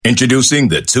Introducing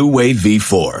the Two-Way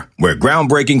V4, where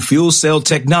groundbreaking fuel cell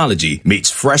technology meets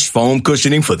fresh foam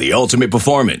cushioning for the ultimate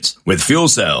performance. With fuel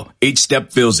cell, each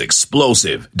step feels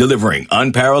explosive, delivering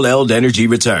unparalleled energy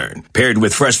return. Paired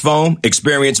with fresh foam,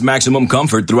 experience maximum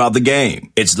comfort throughout the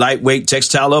game. Its lightweight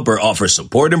textile upper offers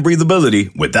support and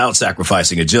breathability without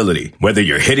sacrificing agility. Whether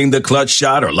you're hitting the clutch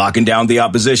shot or locking down the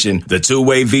opposition, the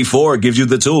Two-Way V4 gives you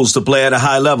the tools to play at a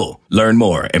high level. Learn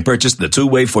more and purchase the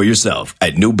Two-Way for yourself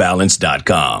at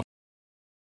newbalance.com.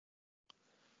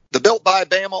 The Built by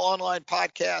Bama Online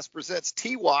Podcast presents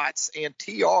T. Watts and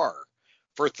TR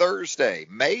for Thursday,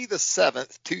 May the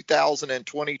 7th,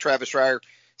 2020. Travis Schreier,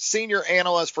 Senior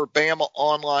Analyst for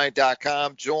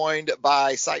BamaOnline.com, joined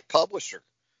by site publisher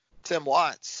Tim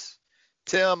Watts.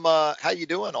 Tim, how you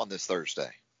doing on this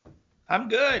Thursday? I'm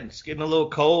good. It's getting a little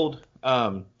cold,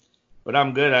 but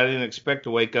I'm good. I didn't expect to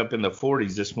wake up in the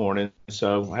 40s this morning,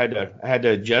 so I had to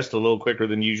adjust a little quicker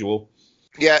than usual.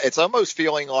 Yeah, it's almost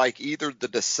feeling like either the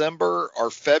December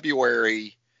or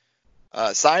February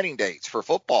signing dates for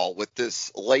football with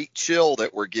this late chill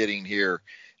that we're getting here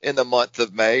in the month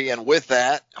of May. And with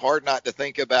that, hard not to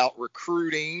think about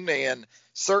recruiting. And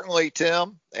certainly,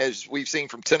 Tim, as we've seen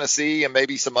from Tennessee and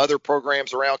maybe some other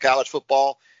programs around college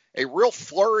football, a real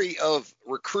flurry of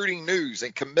recruiting news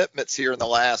and commitments here in the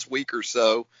last week or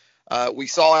so. We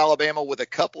saw Alabama with a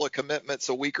couple of commitments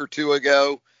a week or two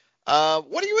ago.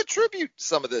 What do you attribute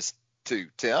some of this to,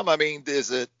 Tim? I mean,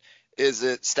 is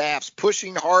it staffs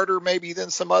pushing harder maybe than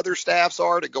some other staffs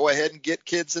are to go ahead and get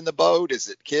kids in the boat? Is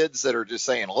it kids that are just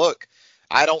saying, look,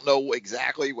 I don't know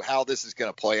exactly how this is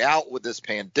going to play out with this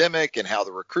pandemic and how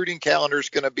the recruiting calendar is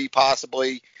going to be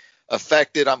possibly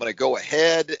affected. I'm going to go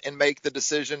ahead and make the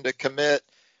decision to commit.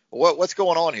 What's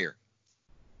going on here?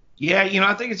 Yeah,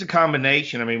 I think it's a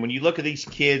combination. I mean, when you look at these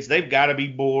kids, they've got to be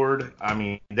bored. I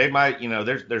mean, they might,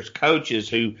 there's coaches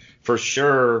who for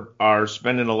sure are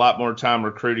spending a lot more time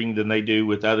recruiting than they do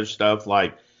with other stuff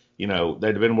like, they've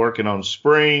been working on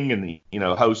spring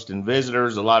and, hosting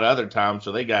visitors a lot of other times.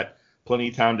 So they got plenty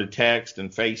of time to text and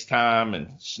FaceTime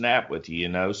and snap with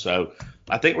you, So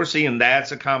I think we're seeing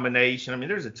that's a combination. I mean,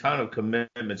 there's a ton of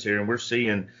commitments here, and we're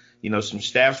seeing – some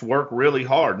staffs work really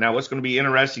hard. Now, what's going to be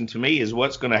interesting to me is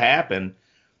what's going to happen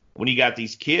when you got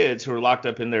these kids who are locked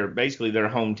up in their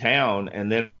hometown,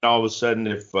 and then all of a sudden,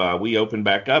 if we open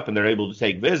back up and they're able to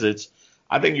take visits,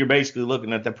 I think you're basically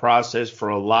looking at the process for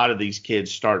a lot of these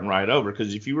kids starting right over.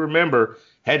 Because if you remember,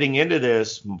 heading into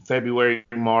this February,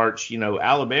 March,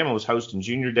 Alabama was hosting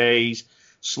junior days,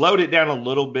 slowed it down a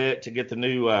little bit to get the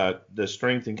new the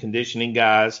strength and conditioning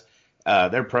guys.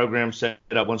 Their program set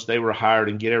up once they were hired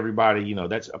and get everybody,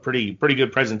 that's a pretty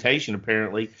good presentation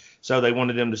apparently. So they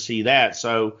wanted them to see that.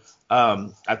 So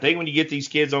I think when you get these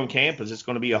kids on campus, it's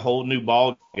going to be a whole new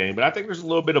ball game. But I think there's a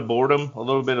little bit of boredom, a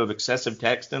little bit of excessive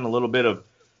texting, a little bit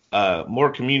of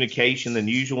more communication than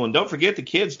usual. And don't forget, the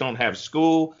kids don't have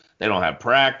school, they don't have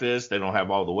practice, they don't have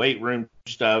all the weight room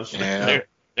stuff. So yeah.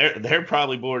 They're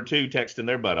probably bored too, texting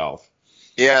their butt off.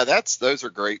 Yeah, those are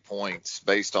great points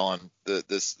based on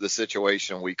the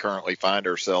situation we currently find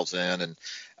ourselves in, and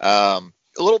a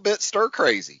little bit stir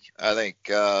crazy, I think,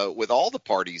 with all the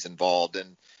parties involved,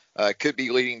 and could be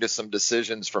leading to some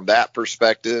decisions from that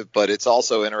perspective. But it's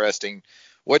also interesting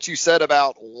what you said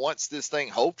about once this thing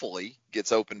hopefully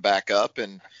gets opened back up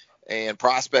and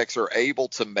prospects are able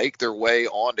to make their way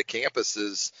onto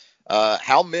campuses.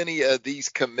 How many of these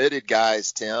committed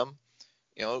guys, Tim,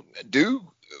 do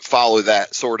follow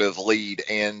that sort of lead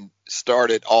and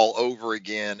start it all over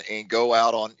again and go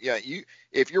out on,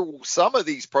 if you're some of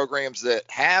these programs that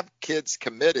have kids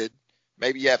committed,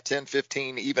 maybe you have 10,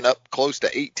 15, even up close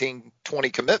to 18, 20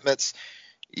 commitments,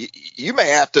 you may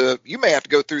have to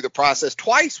go through the process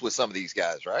twice with some of these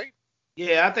guys, right?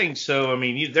 Yeah, I think so. I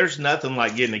mean, there's nothing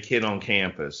like getting a kid on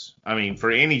campus. I mean,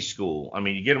 for any school,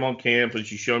 you get them on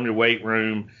campus, you show them your weight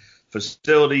room,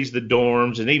 facilities, the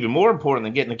dorms, and even more important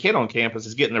than getting a kid on campus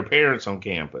is getting their parents on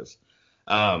campus.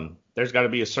 There's got to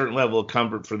be a certain level of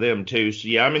comfort for them too. So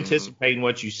yeah, I'm anticipating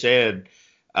what you said.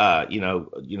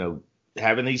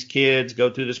 Having these kids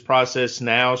go through this process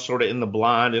now, sort of in the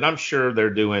blind, and I'm sure they're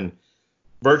doing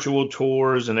virtual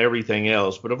tours and everything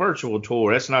else. But a virtual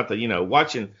tour, that's not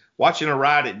watching a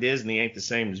ride at Disney ain't the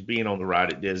same as being on the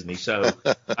ride at Disney. So,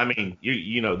 I mean,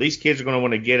 these kids are going to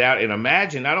want to get out. And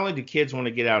imagine, not only do kids want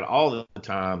to get out all the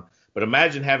time, but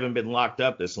imagine having been locked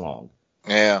up this long.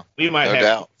 Yeah, we might no have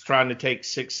doubt. Trying to take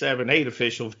 6, 7, 8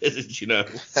 official visits,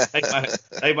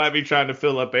 They might be trying to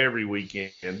fill up every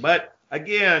weekend. But,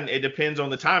 again, it depends on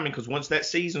the timing, because once that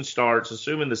season starts,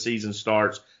 assuming the season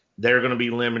starts, they're going to be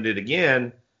limited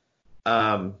again.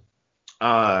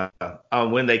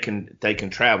 on when they can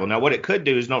travel. Now, what it could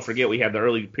do is, don't forget, we have the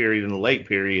early period and the late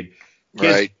period.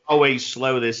 Kids Right. always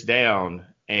slow this down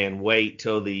and wait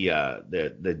till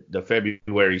the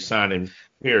February signing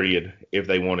period if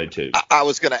they wanted to. I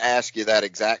was going to ask you that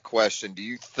exact question. Do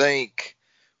you think,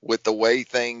 with the way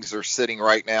things are sitting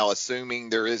right now, assuming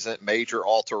there isn't major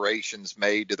alterations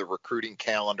made to the recruiting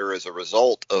calendar as a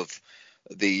result of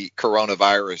the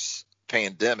coronavirus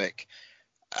pandemic,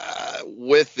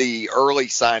 with the early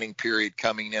signing period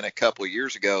coming in a couple of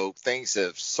years ago, things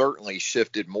have certainly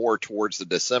shifted more towards the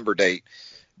December date.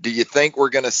 Do you think we're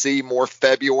going to see more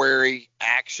February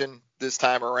action this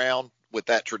time around with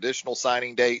that traditional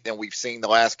signing date than we've seen the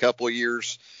last couple of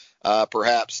years,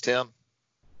 perhaps, Tim?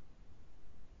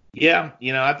 Yeah,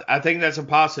 I think that's a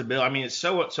possibility. I mean, it's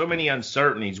so many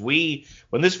uncertainties.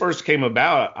 When this first came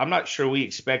about, I'm not sure we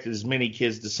expected as many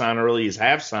kids to sign early as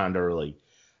have signed early.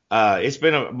 It's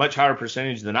been a much higher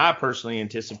percentage than I personally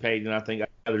anticipated, and I think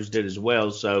others did as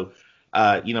well. So,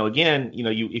 again,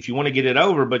 if you want to get it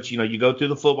over, but, you go through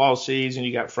the football season,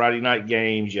 you got Friday night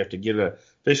games, you have to get an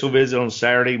official visit on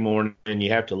Saturday morning, and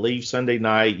you have to leave Sunday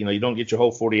night. You don't get your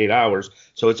whole 48 hours.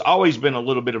 So it's always been a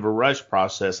little bit of a rush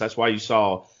process. That's why you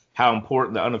saw how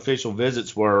important the unofficial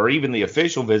visits were, or even the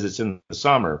official visits in the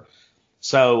summer.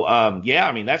 So,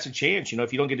 that's a chance.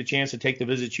 If you don't get a chance to take the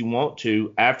visits you want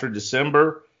to after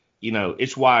December,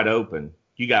 it's wide open.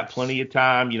 You got plenty of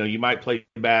time. You might play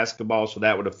basketball, so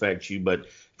that would affect you. But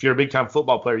if you're a big-time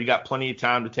football player, you got plenty of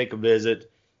time to take a visit,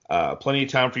 plenty of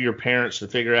time for your parents to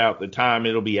figure out the time.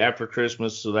 It'll be after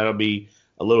Christmas, so that'll be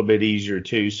a little bit easier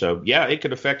too. So, yeah, it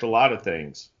could affect a lot of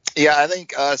things. Yeah, I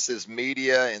think us as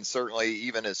media, and certainly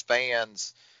even as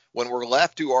fans, when we're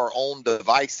left to our own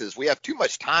devices, we have too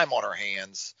much time on our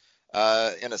hands.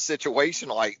 In a situation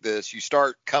like this, you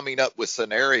start coming up with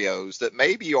scenarios that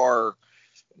maybe are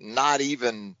not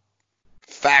even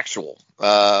factual,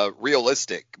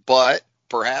 realistic, but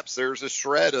perhaps there's a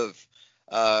shred of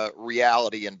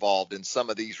reality involved in some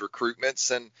of these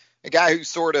recruitments. And a guy who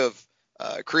sort of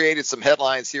created some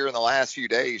headlines here in the last few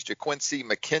days, JaQuincy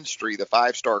McKinstry, the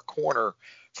 5-star corner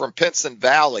from Pinson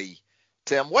Valley.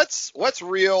 Tim, what's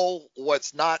real?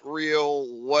 What's not real?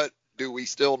 What do we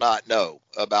still not know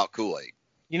about Kool-Aid?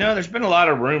 There's been a lot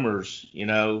of rumors,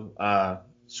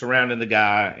 surrounding the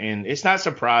guy, and it's not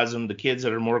surprising. The kids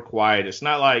that are more quiet, it's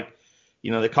not like,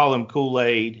 they call him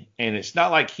Kool-Aid, and it's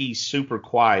not like he's super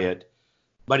quiet,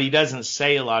 but he doesn't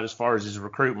say a lot as far as his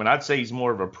recruitment. I'd say he's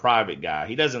more of a private guy.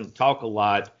 He doesn't talk a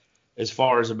lot as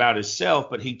far as about himself,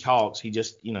 but he talks. He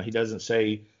just, he doesn't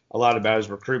say a lot about his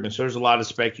recruitment. So there's a lot of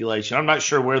speculation. I'm not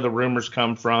sure where the rumors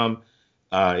come from.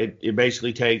 It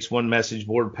basically takes one message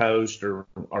board post or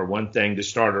one thing to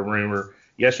start a rumor.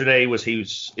 Yesterday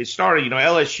it started,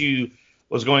 LSU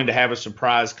was going to have a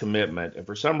surprise commitment, and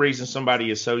for some reason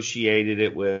somebody associated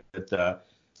it with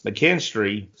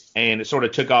McKinstry, and it sort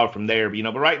of took off from there.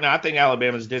 But right now I think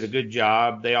Alabama's did a good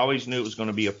job. They always knew it was going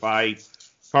to be a fight.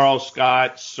 Carl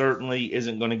Scott certainly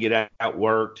isn't going to get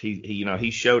outworked.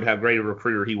 He showed how great a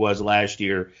recruiter he was last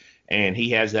year, and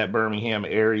he has that Birmingham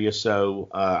area. So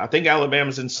I think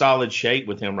Alabama's in solid shape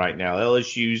with him right now.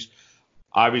 LSU's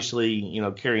obviously,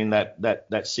 carrying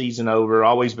that season over.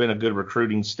 Always been a good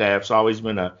recruiting staff. It's always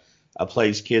been a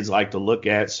place kids like to look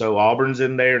at. So Auburn's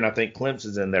in there, and I think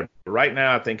Clemson's in there. But right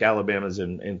now I think Alabama's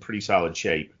in pretty solid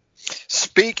shape.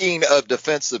 Speaking of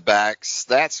defensive backs,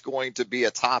 that's going to be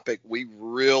a topic we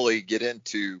really get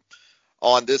into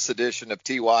on this edition of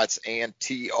T. Watts and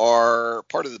TR,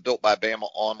 part of the Built by Bama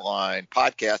Online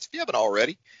podcast. If you haven't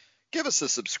already, give us a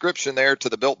subscription there to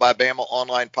the Built by Bama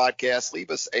Online podcast. Leave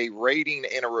us a rating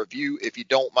and a review if you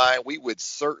don't mind. We would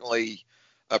certainly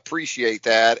appreciate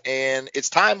that. And it's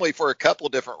timely for a couple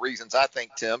of different reasons, I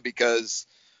think, Tim, because,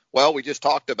 well, we just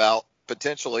talked about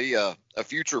potentially a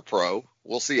future pro.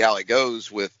 We'll see how it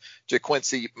goes with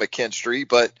JaQuincy McKinstry.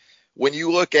 But when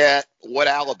you look at what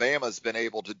Alabama's been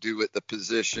able to do at the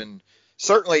position,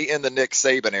 certainly in the Nick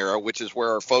Saban era, which is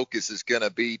where our focus is going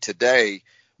to be today,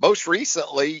 most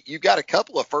recently, you got a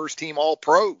couple of first-team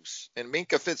All-Pros in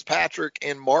Minkah Fitzpatrick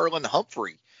and Marlon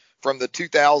Humphrey from the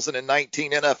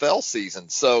 2019 NFL season.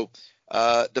 So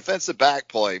defensive back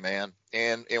play, man,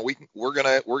 and we're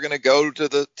gonna go to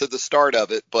the start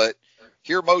of it, but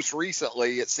here most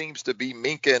recently, it seems to be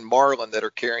Minkah and Marlon that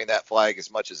are carrying that flag as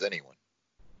much as anyone.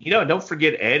 Don't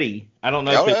forget Eddie. I don't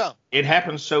know it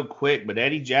happened so quick, but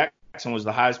Eddie Jackson was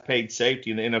the highest paid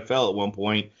safety in the NFL at one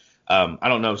point. I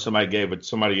don't know if somebody gave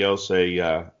somebody else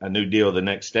a new deal the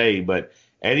next day, but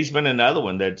Eddie's been another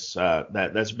one that's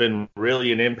been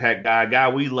really an impact guy. A guy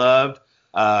we loved.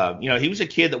 He was a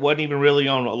kid that wasn't even really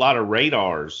on a lot of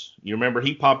radars. You remember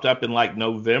he popped up in like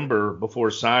November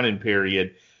before signing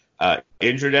period,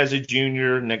 injured as a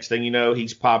junior. Next thing you know,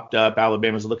 he's popped up.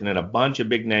 Alabama's looking at a bunch of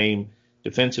big name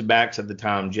defensive backs at the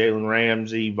time: Jalen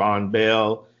Ramsey, Von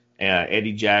Bell,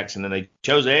 Eddie Jackson, and they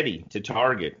chose Eddie to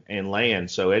target and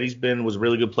land. So Eddie's was a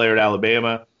really good player at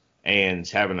Alabama and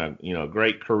is having a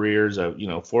great career as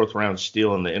a fourth round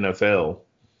steal in the NFL.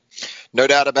 No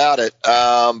doubt about it.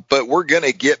 But we're going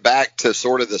to get back to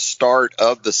sort of the start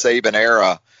of the Saban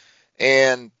era.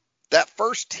 And that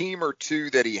first team or two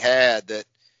that he had that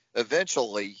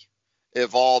eventually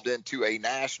evolved into a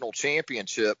national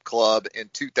championship club in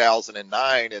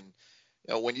 2009.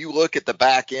 And when you look at the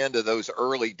back end of those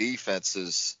early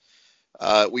defenses,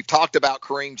 we've talked about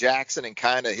Kareem Jackson and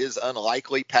kind of his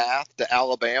unlikely path to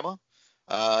Alabama.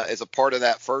 As a part of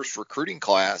that first recruiting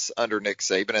class under Nick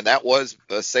Saban. And that was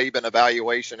a Saban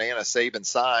evaluation and a Saban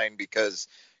sign because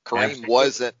Kareem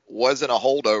wasn't a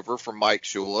holdover from Mike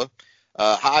Shula.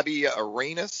 Javier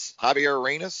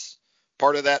Arenas,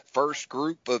 part of that first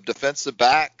group of defensive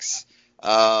backs.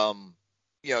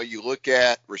 You look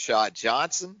at Rashad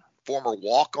Johnson, former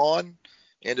walk-on,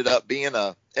 ended up being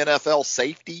a NFL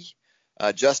safety.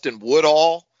 Justin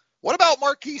Woodall. What about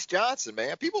Marquise Johnson,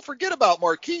 man? People forget about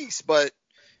Marquise, but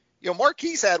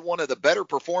Marquise had one of the better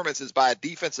performances by a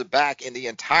defensive back in the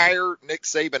entire Nick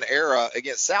Saban era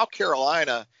against South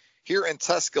Carolina here in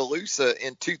Tuscaloosa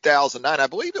in 2009. I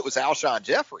believe it was Alshon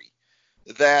Jeffrey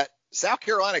that South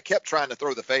Carolina kept trying to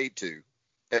throw the fade to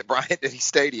at Bryant-Denny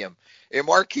Stadium. And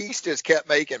Marquise just kept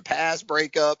making pass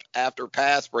breakup after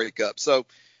pass breakup. So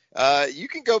you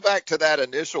can go back to that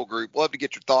initial group. Love to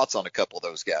get your thoughts on a couple of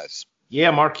those guys.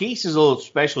 Yeah, Marquise is a little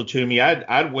special to me.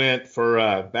 I went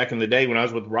for back in the day when I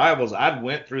was with Rivals. I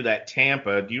went through that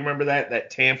Tampa. Do you remember that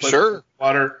Tampa sure.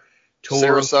 Water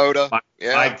tour? Sarasota.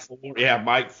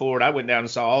 Mike Ford. I went down and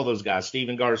saw all those guys.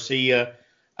 Steven Garcia.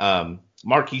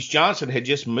 Marquise Johnson had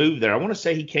just moved there. I want to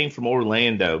say he came from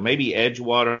Orlando, maybe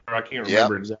Edgewater. I can't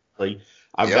remember exactly.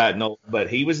 I've gotten old, but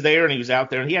he was there and he was out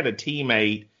there and he had a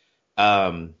teammate,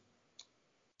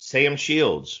 Sam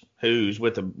Shields, who's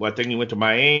I think he went to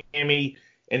Miami,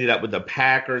 ended up with the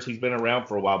Packers. He's been around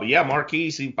for a while. But yeah,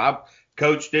 Marquise, I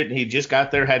coached it and he just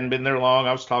got there, hadn't been there long.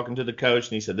 I was talking to the coach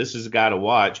and he said, this is a guy to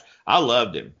watch. I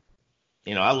loved him.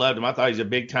 I loved him. I thought he's a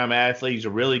big time athlete. He's a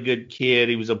really good kid.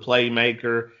 He was a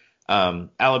playmaker.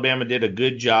 Alabama did a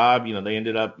good job. They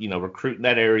ended up, recruiting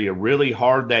that area really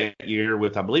hard that year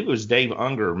with, I believe it was Dave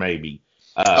Unger, maybe.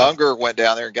 Unger went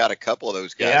down there and got a couple of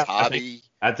those guys.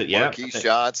 Yeah, Marquise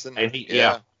Johnson. And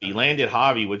he landed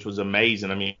Javi, which was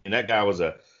amazing. I mean, that guy was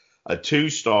a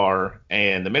 2-star,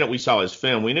 and the minute we saw his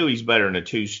film, we knew he's better than a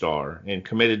 2-star. And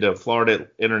committed to Florida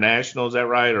International, is that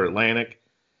right, or Atlantic?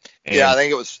 And, I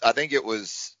think it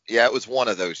was. It was one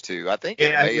of those two. I think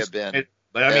it may have been.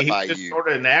 But I mean, he was just sort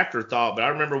of an afterthought. But I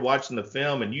remember watching the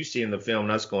film and you seeing the film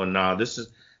and us going, nah, this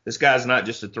guy's not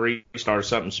just a 3-star,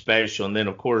 something special. And then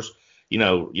of course,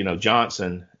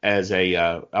 Johnson as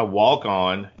a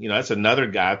walk-on, that's another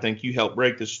guy. I think you helped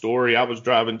break the story. I was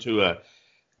driving to a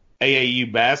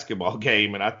AAU basketball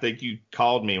game and I think you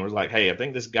called me and was like, hey, I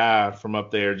think this guy from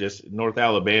up there, just North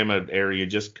Alabama area,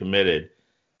 just committed.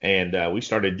 And we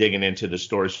started digging into the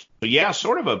story. But yeah,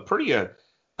 sort of a pretty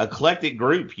eclectic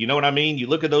group. You know what I mean? You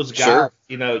look at those guys,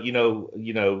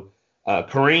 sure.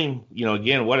 Kareem,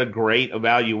 again, what a great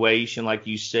evaluation, like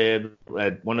you said,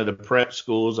 at one of the prep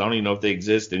schools. I don't even know if they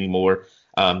exist anymore.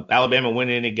 Alabama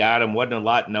went in and got him. Wasn't a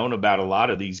lot known about a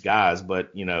lot of these guys,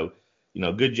 but,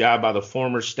 good job by the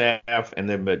former staff,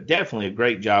 but definitely a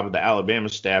great job of the Alabama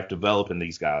staff developing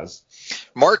these guys.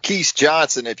 Marquise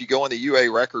Johnson, if you go in the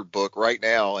UA record book right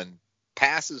now, and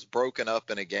passes broken up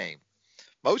in a game,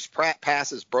 most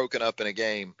passes broken up in a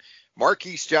game,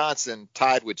 Marquise Johnson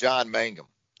tied with John Mangum,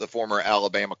 the former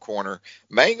Alabama corner.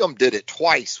 Mangum did it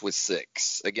twice with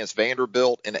 6 against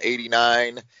Vanderbilt in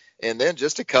 '89, and then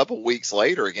just a couple weeks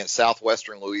later against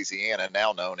Southwestern Louisiana,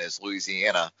 now known as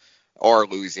Louisiana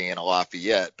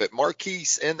Lafayette. But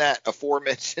Marquise, in that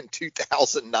aforementioned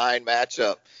 2009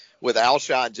 matchup with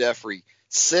Alshon Jeffrey,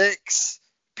 6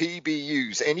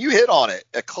 PBUs. And you hit on it.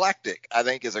 Eclectic, I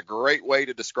think, is a great way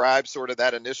to describe sort of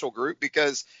that initial group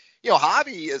because,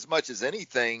 Javi, as much as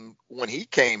anything, when he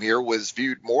came here, was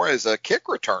viewed more as a kick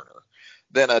returner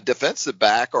than a defensive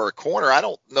back or a corner. I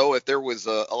don't know if there was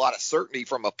a lot of certainty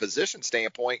from a position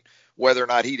standpoint whether or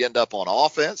not he'd end up on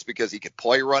offense because he could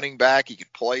play running back, he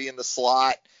could play in the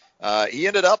slot. He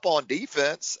ended up on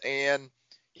defense, and,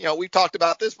 we've talked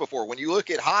about this before. When you look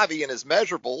at Javi and his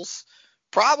measurables,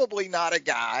 probably not a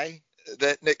guy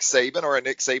that Nick Saban or a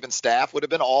Nick Saban staff would have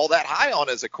been all that high on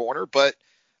as a corner, but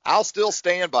I'll still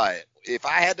stand by it. If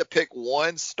I had to pick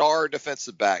one star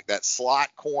defensive back, that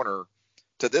slot corner,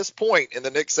 to this point in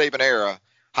the Nick Saban era,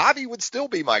 Javi would still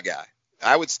be my guy.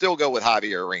 I would still go with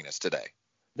Javier Arenas today.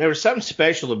 There was something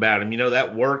special about him,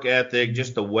 that work ethic,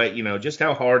 just the way, just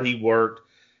how hard he worked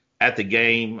at the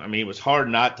game. I mean, it was hard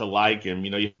not to like him.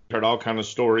 You heard all kind of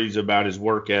stories about his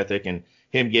work ethic and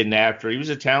him getting after. He was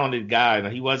a talented guy.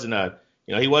 He wasn't a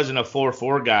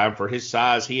 4-4 guy. For his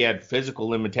size, he had physical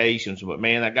limitations, but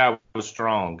man, that guy was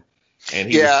strong, and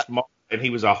he was smart, and he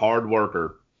was a hard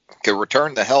worker. Could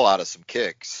return the hell out of some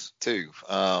kicks too.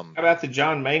 How about the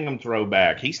John Mangum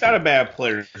throwback? He's not a bad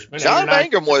player. John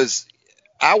Mangum was.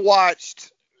 I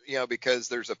watched, because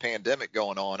there's a pandemic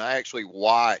going on. I actually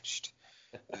watched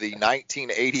the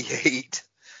 1988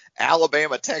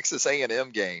 Alabama Texas A&M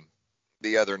game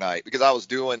the other night because I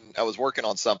was working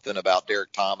on something about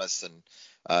Derek Thomas and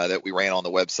that we ran on the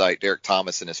website, Derek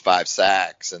Thomas and his 5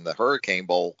 sacks and the Hurricane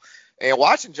Bowl. And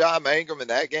watching John Mangum in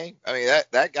that game, I mean,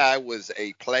 that guy was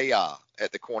a player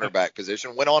at the cornerback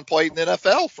position. Went on, played in the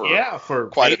NFL for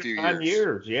quite a few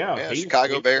years. Yeah,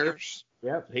 Chicago Bears.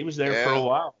 Yeah, he was there for a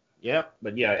while. Yeah,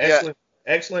 but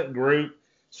excellent group.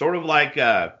 Sort of like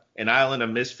an island of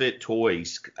misfit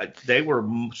toys. They were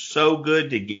so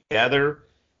good together.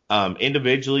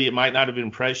 Individually, it might not have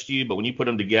impressed you, but when you put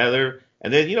them together,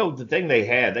 and then the thing they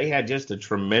had just a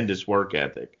tremendous work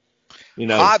ethic.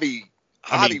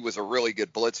 Javi was a really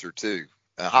good blitzer too.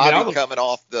 Javi coming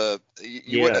off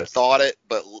you wouldn't have thought it,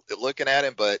 but looking at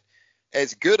him, but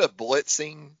as good a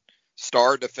blitzing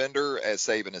star defender as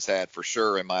Saban has had for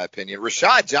sure, in my opinion.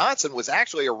 Rashad Johnson was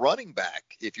actually a running back,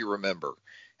 if you remember.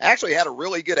 Actually had a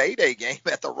really good A-Day game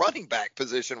at the running back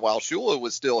position while Shula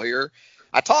was still here.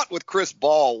 I talked with Chris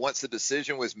Ball once the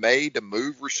decision was made to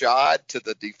move Rashad to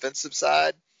the defensive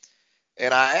side.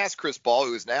 And I asked Chris Ball,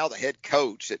 who is now the head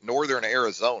coach at Northern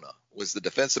Arizona, was the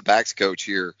defensive backs coach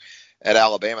here at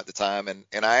Alabama at the time. And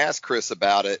I asked Chris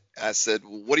about it. I said,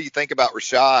 what do you think about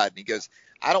Rashad? And he goes,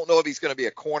 I don't know if he's going to be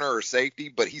a corner or safety,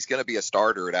 but he's going to be a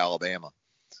starter at Alabama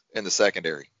in the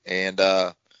secondary. And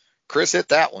Chris hit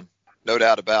that one, no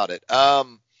doubt about it.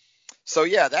 So,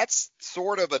 that's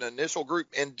sort of an initial group.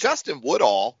 And Justin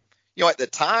Woodall, at the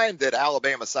time that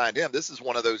Alabama signed him, this is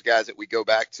one of those guys that we go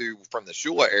back to from the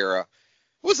Shula era.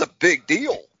 It was a big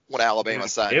deal when Alabama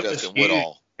signed Justin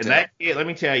Woodall. And that kid, let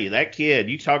me tell you,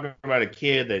 you talking about a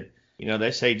kid that,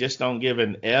 they say just don't give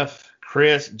an F.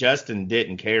 Justin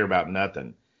didn't care about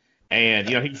nothing. And,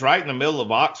 he's right in the middle of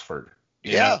Oxford.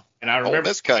 Yeah. And I remember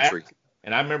this country.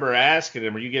 And I remember asking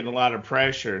him, are you getting a lot of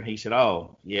pressure? And he said,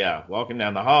 oh, yeah, walking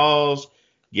down the halls,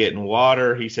 getting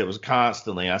water. He said it was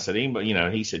constantly. I said,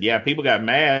 he said, yeah, people got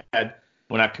mad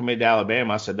when I committed to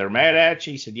Alabama. I said, they're mad at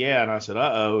you? He said, yeah. And I said,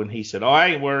 uh-oh. And he said, oh, I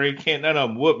ain't worried. Can't none of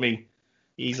them whoop me.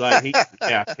 He's like, he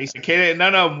said, can't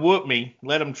none of them whoop me.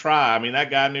 Let them try. I mean, that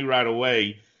guy knew right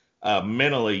away.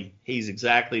 Mentally, he's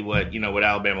exactly what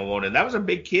Alabama wanted. And that was a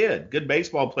big kid, good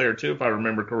baseball player too, if I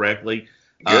remember correctly.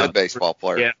 Good baseball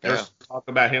player. Yeah, there's talk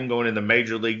about him going in the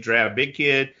major league draft. Big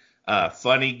kid,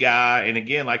 funny guy, and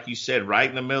again, like you said, right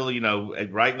in the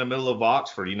middle of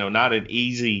Oxford. Not an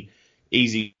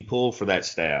easy pull for that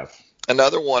staff.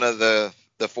 Another one of the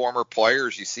former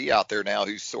players you see out there now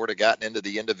who's sort of gotten into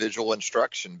the individual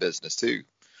instruction business too,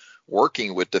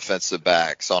 working with defensive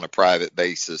backs on a private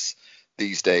basis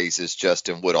these days is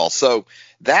Justin Woodall. So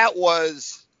that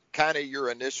was kind of your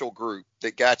initial group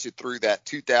that got you through that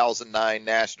 2009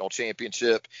 national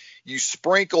championship. You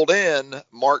sprinkled in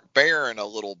Mark Barron a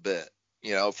little bit,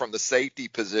 from the safety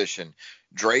position.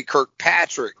 Dre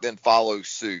Kirkpatrick then follows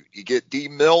suit. You get D.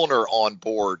 Milner on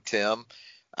board, Tim.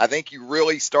 I think you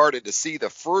really started to see the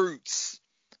fruits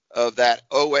of that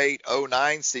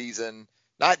 08-09 season,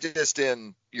 not just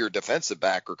in your defensive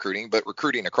back recruiting, but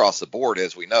recruiting across the board.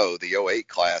 As we know, the 08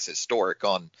 class historic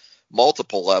on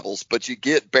multiple levels, but you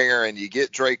get Barron, you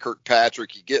get Dre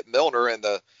Kirkpatrick, you get Milner, and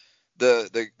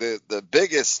the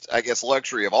biggest, I guess,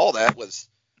 luxury of all that was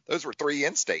those were 3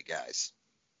 in-state guys.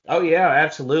 Oh yeah,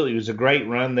 absolutely. It was a great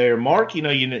run there. Mark,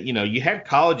 you had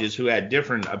colleges who had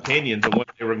different opinions on what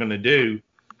they were going to do.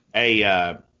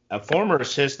 A former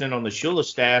assistant on the Shula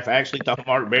staff actually thought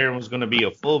Mark Barron was going to be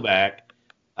a fullback.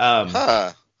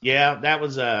 Yeah, that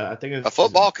was I think it was a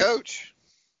football coach.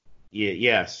 Yeah,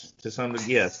 yes, to some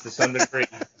degree,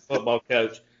 football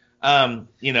coach.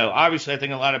 Obviously, I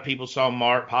think a lot of people saw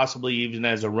Mark possibly even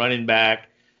as a running back.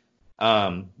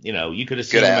 You could have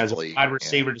seen him as a wide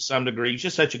receiver to some degree. He's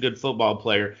just such a good football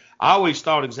player. I always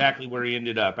thought exactly where he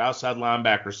ended up, outside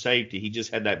linebacker, safety. He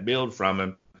just had that build from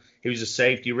him. He was a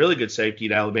safety, really good safety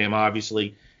at Alabama,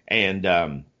 obviously, and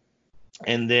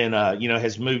and then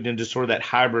has moved into sort of that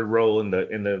hybrid role in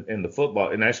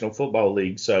the National Football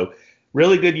League. So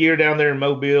really good year down there in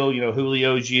Mobile.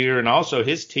 Julio's year, and also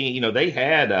his team.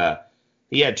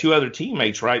 He had two other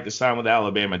teammates right to sign with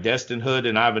Alabama, Destin Hood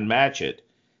and Ivan Matchett.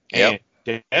 Yep.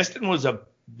 And Destin was a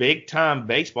big time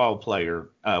baseball player.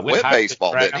 With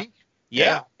baseball, didn't he?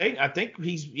 Yeah, I think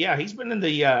he's been in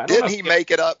the. Didn't he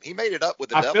make it up? He made it up with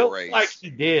the Devil Rays. I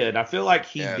feel like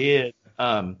he did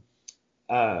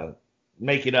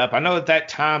make it up. I know at that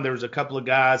time there was a couple of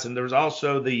guys, and there was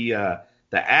also the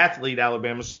athlete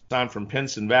Alabama signed from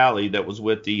Pinson Valley that was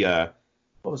with the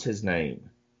what was his name?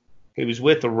 He was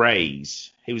with the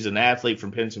Rays. He was an athlete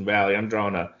from Pinson Valley. I'm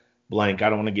drawing a blank. I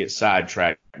don't want to get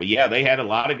sidetracked. But yeah, they had a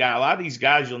lot of these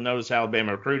guys you'll notice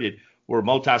Alabama recruited were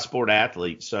multi-sport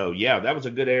athletes. So yeah, that was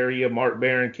a good area. Mark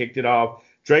Barron kicked it off.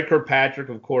 Drake Kirkpatrick,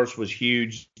 of course, was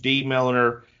huge. Dee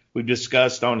Milliner, we've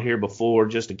discussed on here before,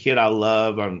 just a kid I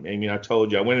love. I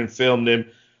told you, I went and filmed him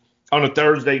on a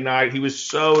Thursday night. He was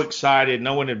so excited.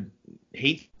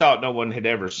 He thought no one had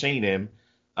ever seen him.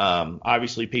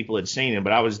 Obviously people had seen him,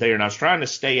 but I was there and I was trying to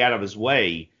stay out of his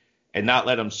way and not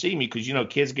let them see me because,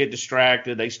 kids get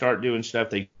distracted. They start doing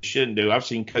stuff they shouldn't do. I've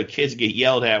seen kids get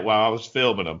yelled at while I was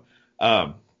filming them.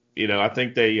 I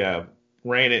think they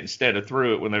ran it instead of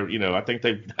threw it when they, I think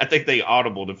they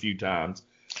audibled a few times.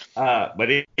 But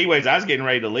anyways, I was getting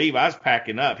ready to leave. I was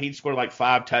packing up. He'd scored like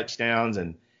 5 touchdowns,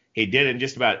 and he did it in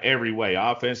just about every way: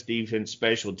 offense, defense,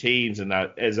 special teams. And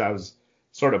as I was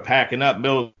sort of packing up,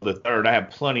 middle of the third, I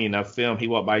had plenty enough film. He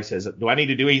walked by, he says, "Do I need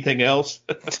to do anything else?"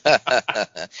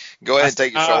 Go ahead and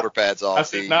take your shoulder pads off. I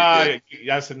said,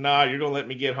 nah, you're going to let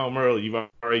me get home early. You've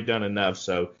already done enough.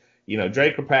 So,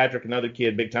 Drake Kirkpatrick, another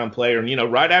kid, big-time player.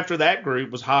 And, right after that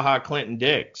group was Ha Clinton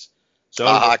Dix. So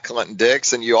Clinton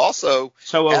Dix, and you also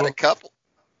had a couple.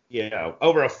 Yeah,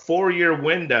 over a 4-year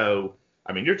window.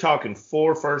 I mean, you're talking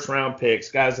 4 first-round picks,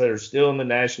 guys that are still in the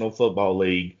National Football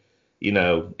League,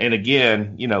 and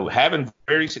again, having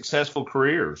very successful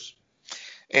careers.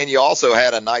 And you also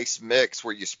had a nice mix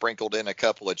where you sprinkled in a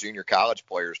couple of junior college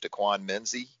players, Daquan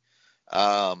Menzie.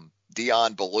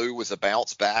 Dion Ballou was a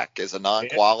bounce back as a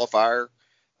non-qualifier.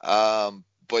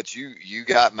 But you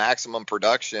got maximum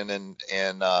production and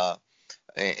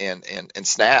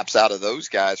snaps out of those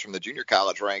guys from the junior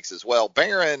college ranks as well.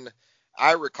 Barron,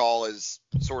 I recall, is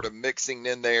sort of mixing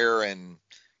in there and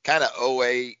kind of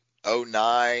 08,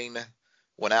 09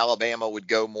 when Alabama would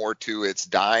go more to its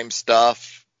dime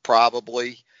stuff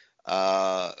probably,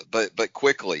 but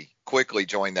quickly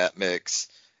joined that mix.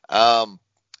 And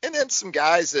then some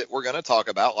guys that we're going to talk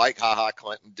about like Ha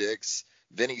Clinton Dix,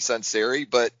 Vinny Sunseri,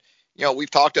 but we've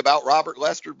talked about Robert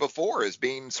Lester before as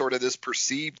being sort of this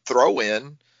perceived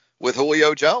throw-in with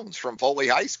Julio Jones from Foley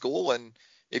High School. And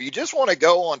if you just want to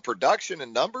go on production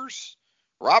and numbers,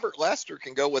 Robert Lester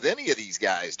can go with any of these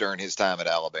guys during his time at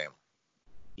Alabama.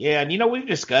 Yeah, and we've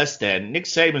discussed that. Nick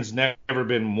Saban's never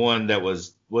been one that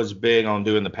was big on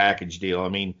doing the package deal. I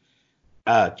mean,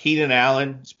 Keenan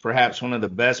Allen is perhaps one of the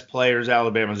best players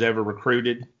Alabama's ever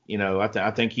recruited.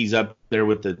 I think he's up there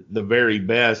with the very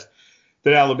best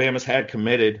that Alabama's had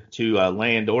committed to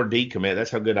land or decommit.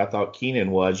 That's how good I thought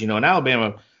Keenan was. And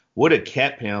Alabama would have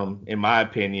kept him, in my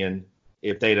opinion,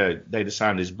 if they'd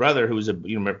signed his brother, who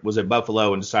was at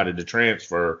Buffalo and decided to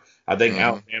transfer. I think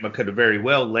Alabama could have very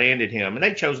well landed him, and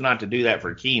they chose not to do that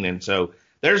for Keenan. So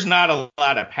there's not a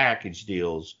lot of package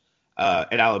deals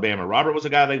at Alabama. Robert was a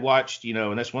guy they watched,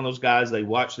 and that's one of those guys they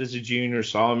watched as a junior,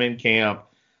 saw him in camp,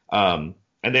 and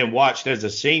then watched as a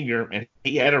senior, and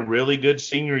he had a really good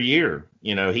senior year.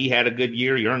 He had a good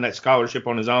year. He earned that scholarship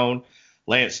on his own.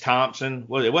 Lance Thompson,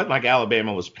 well, it wasn't like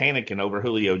Alabama was panicking over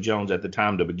Julio Jones at the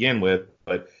time to begin with,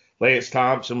 but Lance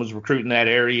Thompson was recruiting that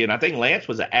area, and I think Lance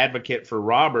was an advocate for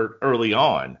Robert early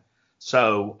on.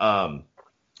 So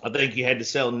I think you had to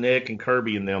sell Nick and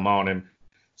Kirby and them on him.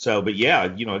 So, but yeah,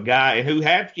 a guy who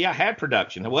had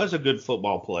production. He was a good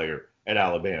football player at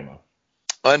Alabama.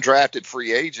 Undrafted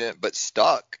free agent, but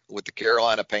stuck with the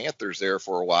Carolina Panthers there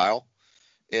for a while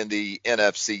in the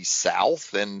NFC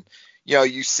South. And,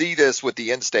 you see this with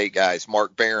the in-state guys,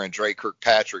 Mark Barron, Drake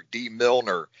Kirkpatrick, Dee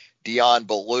Milliner, Dion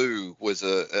Ballou was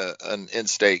an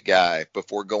in-state guy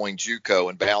before going JUCO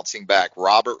and bouncing back.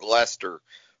 Robert Lester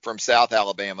from South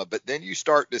Alabama. But then you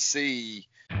start to see.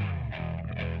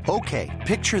 Okay,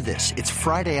 picture this. It's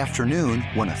Friday afternoon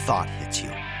when a thought hits you.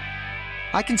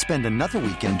 I can spend another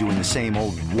weekend doing the same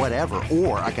old whatever,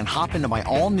 or I can hop into my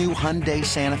all-new Hyundai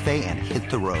Santa Fe and hit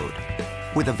the road.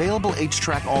 With available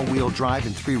H-Track all-wheel drive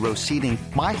and 3-row seating,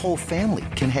 my whole family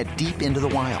can head deep into the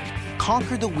wild.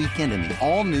 Conquer the weekend in the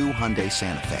all-new Hyundai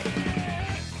Santa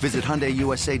Fe. Visit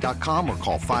HyundaiUSA.com or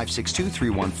call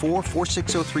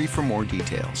 562-314-4603 for more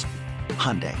details.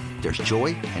 Hyundai, there's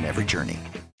joy in every journey.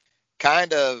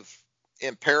 Kind of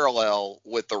in parallel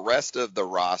with the rest of the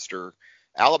roster,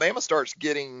 Alabama starts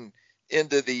getting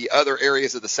into the other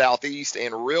areas of the Southeast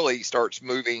and really starts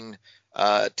moving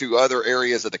to other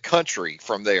areas of the country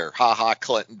from there.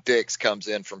 Clinton Dix comes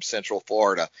in from Central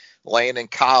Florida. Landon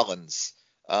Collins,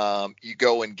 you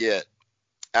go and get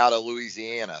out of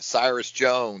Louisiana. Cyrus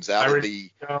Jones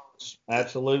Jones.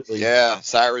 Absolutely. Yeah,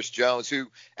 Cyrus Jones, who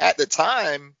at the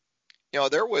time,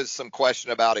 there was some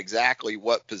question about exactly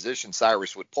what position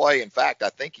Cyrus would play. In fact, I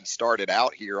think he started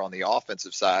out here on the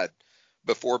offensive side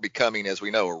before becoming, as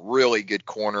we know, a really good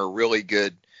corner, really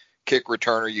good kick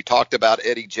returner. You talked about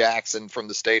Eddie Jackson from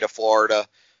the state of Florida,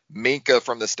 Minka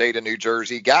from the state of New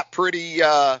Jersey. Got pretty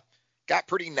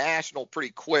national pretty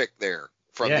quick there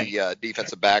from the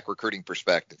defensive back recruiting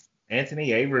perspective. Anthony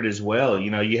Averett as well.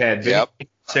 You had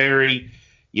Sari.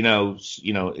 He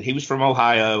was from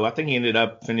Ohio. I think he ended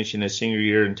up finishing his senior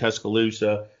year in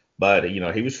Tuscaloosa, but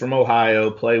he was from Ohio.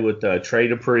 Played with Trey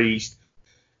DePriest.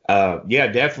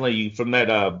 Definitely from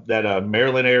that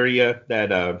Maryland area.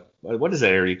 That what is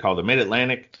that area called? The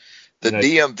Mid-Atlantic. The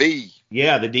DMV.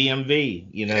 Yeah, the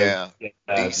DMV.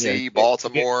 DC,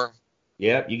 Baltimore.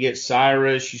 You get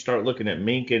Cyrus. You start looking at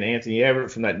Minka and Anthony Averett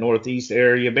from that Northeast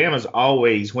area. Bama's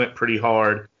always went pretty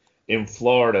hard in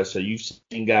Florida. So you've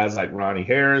seen guys like Ronnie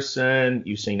Harrison.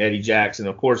 You've seen Eddie Jackson.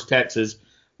 Of course, Texas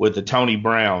with the Tony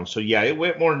Brown. So, it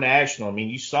went more national. I mean,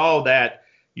 you saw that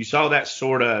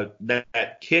sort of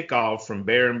that kickoff from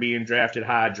Barron being drafted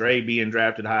high, Dre being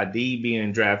drafted high, D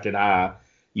being drafted high.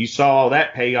 You saw all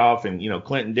that pay off, and,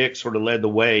 Clinton Dix sort of led the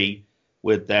way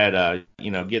with that,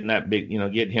 getting that big,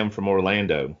 getting him from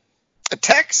Orlando.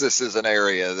 Texas is an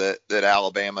area that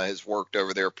Alabama has worked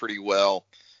over there pretty well.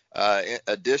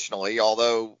 Additionally,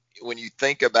 although when you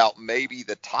think about maybe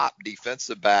the top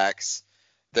defensive backs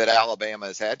that Alabama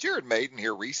has had, Jared Maiden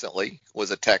here recently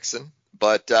was a Texan,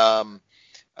 but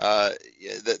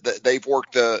they've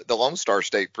worked the Lone Star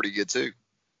State pretty good too.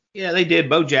 Yeah, they did.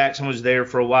 Bo Jackson was there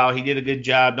for a while. He did a good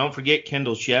job. Don't forget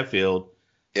Kendall Sheffield.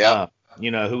 Yeah.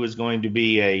 Who was going to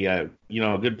be a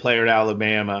good player at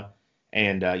Alabama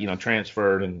and,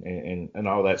 transferred and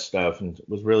all that stuff and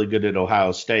was really good at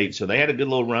Ohio State. So they had a good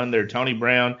little run there. Tony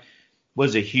Brown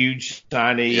was a huge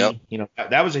signee. Yep.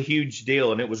 That was a huge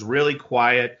deal, and it was really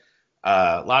quiet.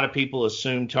 A lot of people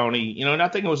assumed Tony, and I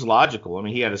think it was logical. I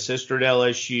mean, he had a sister at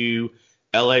LSU.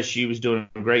 LSU was doing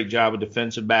a great job with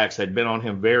defensive backs. They'd been on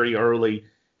him very early.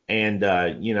 And,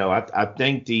 I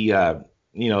think a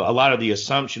lot of the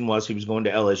assumption was he was going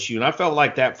to LSU. And I felt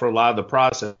like that for a lot of the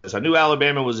process. I knew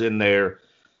Alabama was in there.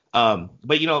 But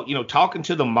talking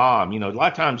to the mom, a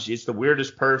lot of times it's the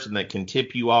weirdest person that can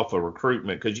tip you off a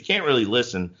recruitment because you can't really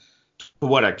listen to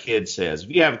what a kid says. If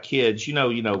you have kids,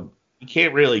 you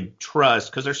can't really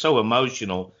trust because they're so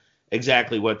emotional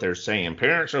exactly what they're saying.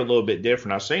 Parents are a little bit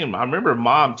different. I remember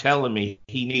mom telling me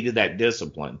he needed that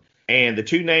discipline. And the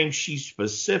two names she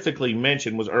specifically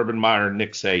mentioned was Urban Meyer and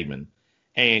Nick Saban.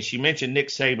 And she mentioned Nick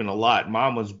Saban a lot.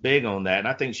 Mom was big on that. And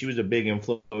I think she was a big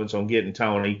influence on getting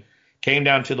Tony. Came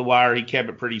down to the wire. He kept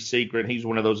it pretty secret. He's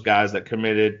one of those guys that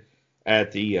committed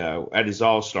at his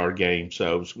All-Star game.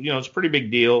 So, it's a pretty big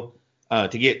deal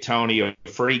to get Tony, a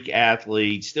freak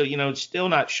athlete. Still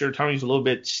not sure. Tony's a little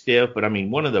bit stiff, but, I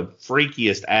mean, one of the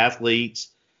freakiest athletes,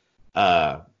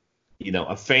 a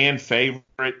fan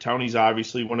favorite. Tony's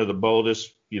obviously one of the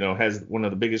boldest, has one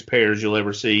of the biggest pairs you'll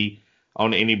ever see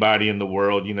on anybody in the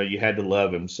world. You had to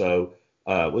love him. So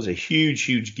it was a huge,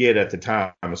 huge get at the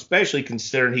time, especially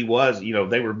considering he was,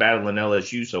 they were battling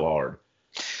LSU so hard.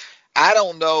 I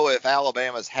don't know if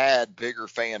Alabama's had bigger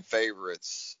fan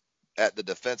favorites at the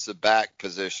defensive back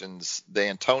positions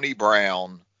than Tony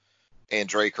Brown and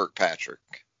Dre Kirkpatrick.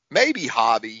 Maybe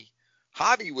Hobby.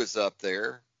 Hobby was up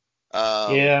there.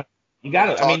 You got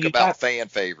to talk about fan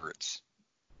favorites.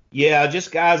 Yeah,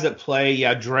 just guys that play.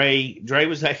 Yeah, Dre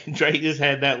just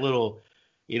had that little,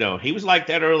 he was like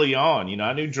that early on.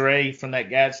 I knew Dre from that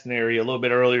Gadsden area a little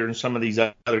bit earlier than some of these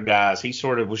other guys. He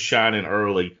sort of was shining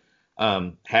early.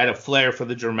 Had a flair for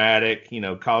the dramatic.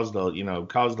 Caused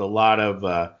a lot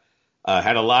of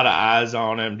had a lot of eyes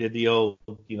on him. Did the old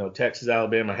Texas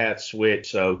Alabama hat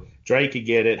switch. So Dre could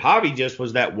get it. Hobby just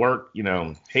was that work.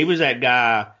 He was that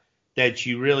guy that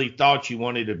you really thought you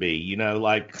wanted to be, he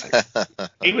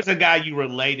was a guy you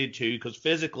related to because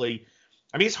physically,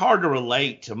 I mean, it's hard to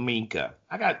relate to Minka.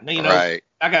 I got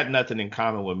nothing in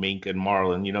common with Minka and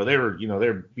Marlon.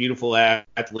 They're beautiful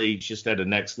athletes just at the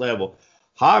next level.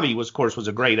 Hobby was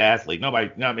a great athlete.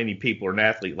 Not many people are an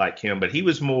athlete like him, but he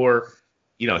was more,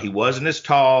 he wasn't as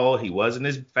tall, he wasn't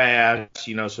as fast,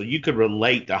 so you could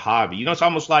relate to Javi. It's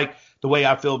almost like the way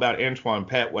I feel about Antoine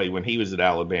Petway when he was at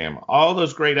Alabama. All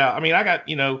those great I got,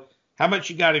 how much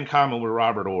you got in common with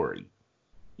Robert Horry?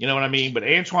 You know what I mean? But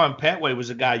Antoine Petway was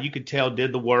a guy you could tell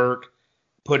did the work,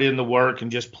 put in the work,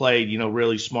 and just played,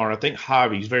 really smart. I think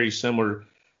Javi's very similar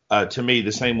to me,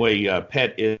 the same way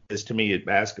Pet is to me at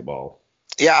basketball.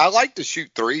 Yeah, I like to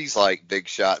shoot threes like Big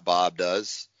Shot Bob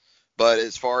does. But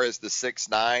as far as the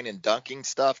 6'9" and dunking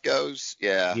stuff goes,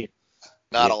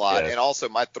 not a lot. And also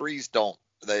my threes don't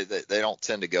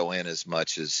tend to go in as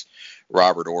much as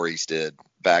Robert Horry's did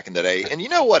back in the day. And you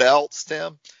know what else,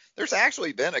 Tim? There's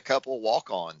actually been a couple of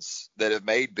walk-ons that have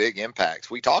made big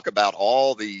impacts. We talk about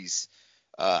all these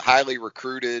highly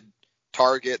recruited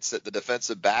targets at the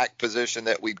defensive back position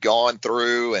that we've gone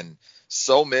through, and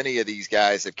so many of these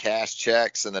guys have cashed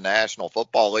checks in the National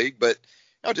Football League. But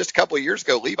just a couple of years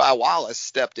ago, Levi Wallace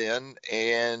stepped in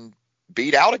and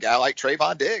beat out a guy like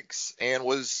Trayvon Diggs and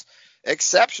was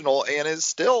exceptional and is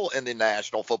still in the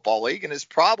National Football League and is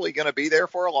probably going to be there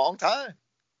for a long time.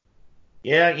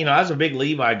 Yeah, I was a big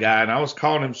Levi guy, and I was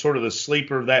calling him sort of the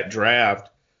sleeper of that draft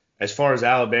as far as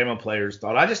Alabama players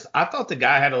thought. I thought the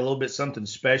guy had a little bit something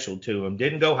special to him.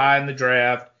 Didn't go high in the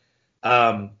draft.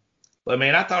 But,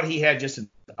 man, I thought he had just an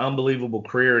unbelievable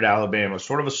career at Alabama.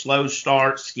 Sort of a slow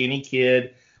start, skinny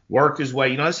kid, worked his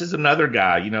way. This is another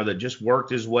guy, that just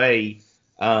worked his way,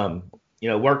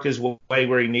 worked his way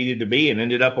where he needed to be and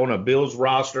ended up on a Bills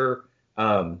roster.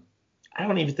 I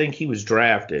don't even think he was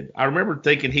drafted. I remember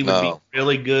thinking he would be a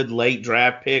really good late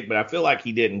draft pick, but I feel like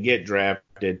he didn't get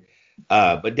drafted.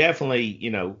 But definitely,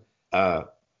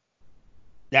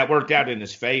 that worked out in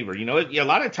his favor. A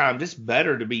lot of times it's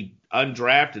better to be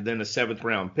undrafted than a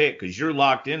 7th-round pick because you're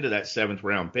locked into that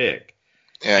 7th-round pick.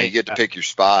 Yeah, you get to pick your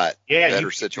spot. Yeah,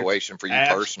 better situation for you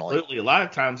personally. Absolutely. A lot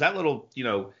of times that little,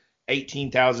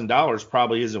 $18,000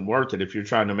 probably isn't worth it if you're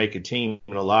trying to make a team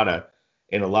in a lot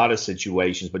of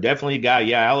situations. But definitely a guy.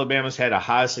 Yeah, Alabama's had a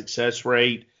high success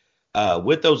rate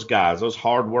with those guys, those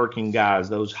hardworking guys,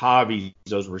 those Javis,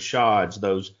 those Rashads,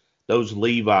 those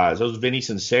Levis, those Vinny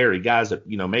Sinceri, guys that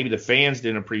maybe the fans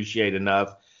didn't appreciate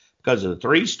enough because of the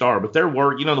 3-star, but their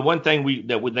work. The one thing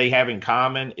they have in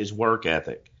common is work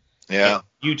ethic. Yeah. And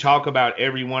you talk about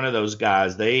every one of those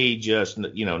guys. They just,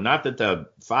 not that the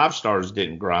 5-stars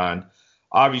didn't grind.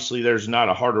 Obviously, there's not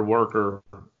a harder worker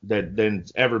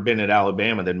than's ever been at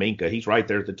Alabama than Minkah. He's right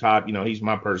there at the top. He's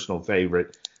my personal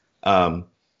favorite. All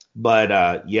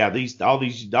these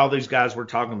guys we're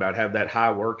talking about have that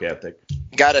high work ethic.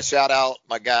 Got to shout out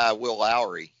my guy Will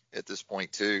Lowry at this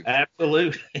point too.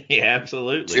 Absolutely,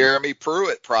 absolutely. Jeremy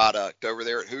Pruitt product over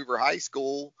there at Hoover High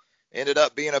School ended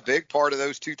up being a big part of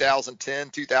those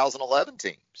 2010, 2011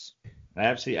 teams.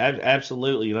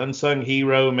 Absolutely, an unsung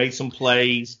hero, made some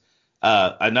plays.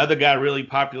 Another guy really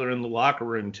popular in the locker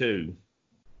room too.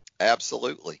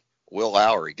 Absolutely. Will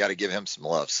Lowry, got to give him some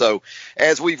love. So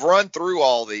as we've run through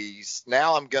all these,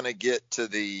 now I'm going to get to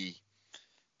the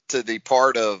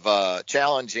part of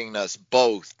challenging us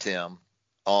both, Tim,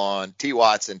 on T.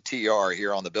 Watts and TR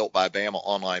here on the Built by Bama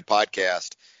online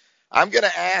podcast. I'm going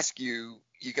to ask you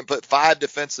can put 5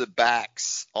 defensive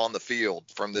backs on the field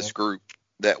from this group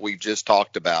that we've just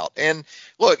talked about. And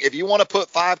look, if you want to put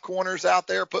 5 corners out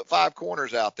there, put 5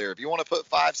 corners out there. If you want to put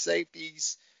 5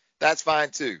 safeties, that's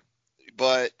fine too.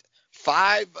 But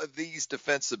 5 of these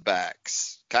defensive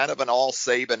backs, kind of an all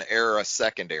Saban era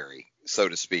secondary, so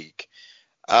to speak.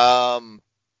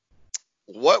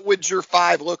 What would your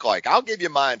 5 look like? I'll give you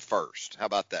mine first. How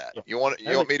about that? You want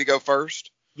me to go first?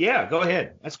 Yeah, go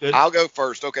ahead. That's good. I'll go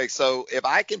first. Okay, so if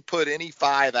I can put any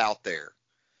 5 out there,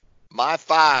 my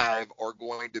 5 are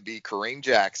going to be Kareem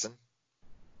Jackson.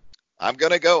 I'm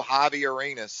going to go Javi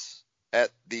Arenas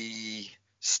at the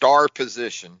star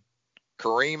position,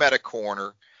 Kareem at a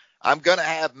corner. I'm going to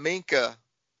have Minkah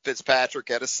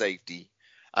Fitzpatrick at a safety.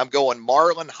 I'm going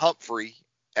Marlon Humphrey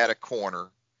at a corner.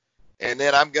 And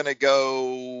then I'm going to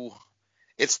go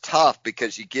 – it's tough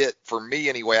because you get – for me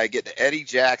anyway, I get to Eddie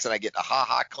Jackson. I get to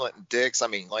Ha-Ha Clinton Dix.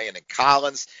 Landon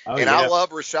Collins. I love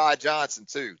Rashad Johnson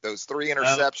too. Those 3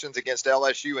 interceptions against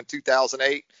LSU in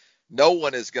 2008. No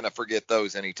one is going to forget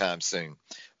those anytime soon.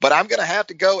 But I'm going to have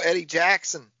to go Eddie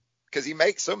Jackson because he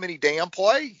makes so many damn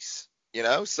plays.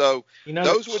 So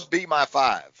those would be my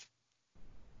 5.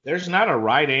 There's not a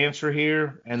right answer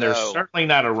here, and there's certainly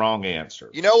not a wrong answer.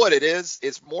 You know what it is?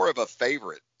 It's more of a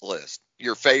favorite list,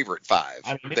 your favorite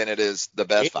 5, than it is the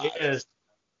best 5. It is.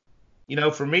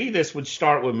 For me, this would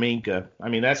start with Minkah.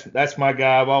 That's my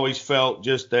guy. I've always felt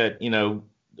just that,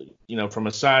 from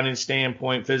a signing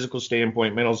standpoint, physical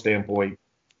standpoint, mental standpoint,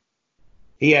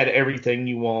 he had everything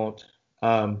you want.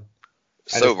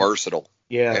 So versatile.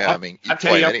 Yeah, I mean, you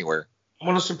play anywhere. I'm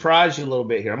going to surprise you a little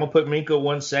bit here. I'm going to put Minka at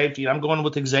one safety, and I'm going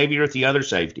with Xavier at the other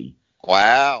safety.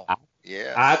 Wow.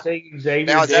 Yes. I think Xavier.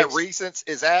 Now, is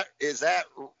that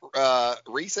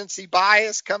recency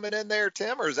bias coming in there,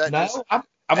 Tim, or is that no? Just I'm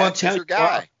going to tell you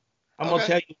guy? I'm going to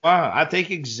tell you why. I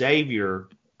think Xavier.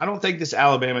 I don't think this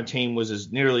Alabama team was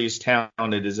as nearly as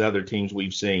talented as other teams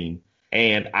we've seen.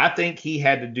 And I think he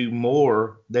had to do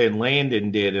more than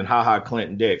Landon did and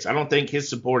Clinton Dix. I don't think his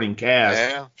supporting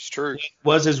cast it's true.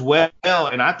 was as well.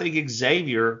 And I think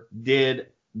Xavier did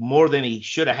more than he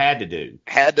should have had to do.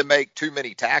 Had to make too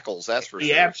many tackles, that's for sure.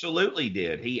 He absolutely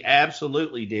did.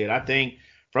 I think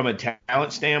from a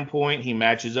talent standpoint, he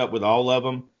matches up with all of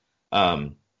them.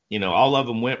 All of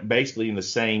them went basically in the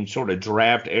same sort of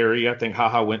draft area. I think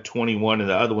went 21 and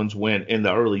the other ones went in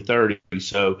the early 30s.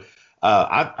 So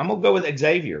I'm going to go with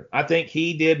Xavier. I think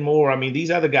he did more. I mean, these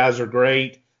other guys are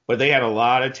great, but they had a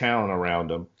lot of talent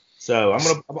around them. So I'm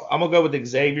going to go with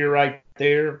Xavier right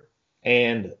there.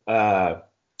 And I'm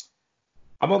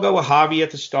going to go with Javi at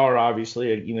the star,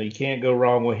 obviously. You can't go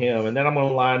wrong with him. And then I'm going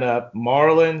to line up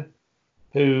Marlon,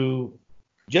 who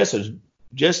just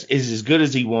is as good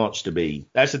as he wants to be.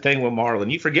 That's the thing with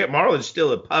Marlon. You forget Marlon's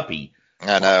still a puppy.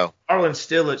 I know. Marlon's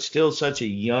still such a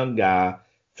young guy.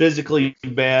 Physically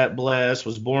blessed,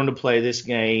 was born to play this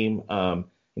game.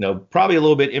 Probably a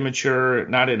little bit immature,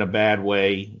 not in a bad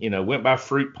way. Went by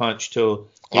fruit punch till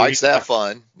likes that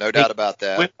fun, no doubt about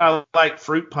that. Went by like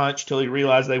fruit punch till he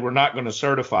realized they were not going to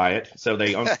certify it. So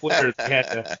they on Twitter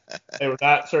they were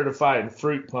not certifying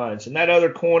fruit punch. And that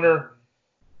other corner,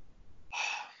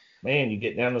 man, you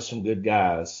get down to some good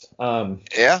guys.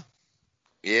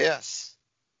 Yes.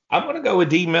 I'm going to go with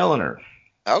D. Milliner.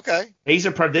 Okay.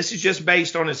 This is just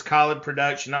based on his college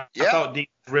production. I thought D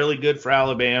was really good for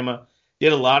Alabama.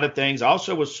 Did a lot of things.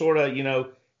 Also was sort of,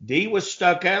 D was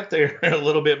stuck out there a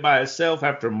little bit by himself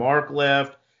after Mark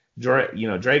left. Drake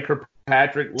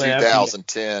Kirkpatrick left.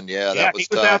 2010. That was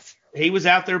tough. He was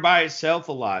out there by himself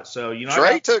a lot. So,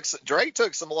 Drake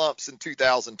took some lumps in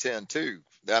 2010 too.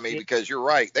 I mean, because you're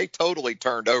right, they totally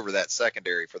turned over that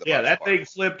secondary for the most part. Thing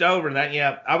flipped over. And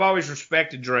I've always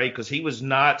respected Drake because he was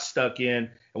not stuck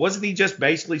in. Wasn't he just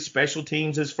basically special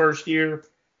teams his first year?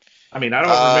 I mean, I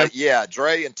don't remember. Yeah,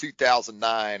 Dre in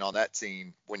 2009 on that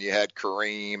team when you had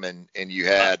Kareem and you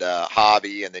had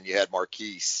Javi and then you had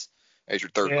Marquise as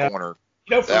your third corner.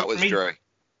 That was Dre.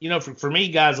 For me,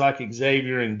 guys like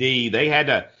Xavier and D, they had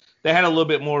a little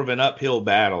bit more of an uphill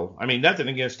battle. I mean, nothing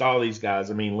against all these guys.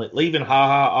 I mean, leaving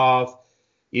off,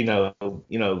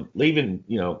 leaving,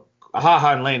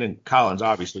 and Landon Collins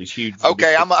obviously is huge.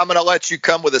 Okay, I'm going to let you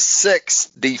come with a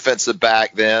sixth defensive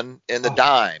back then in the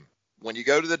dime. When you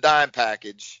go to the dime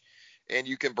package and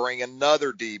you can bring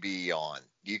another DB on,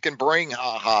 you can bring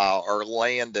or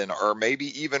Landon or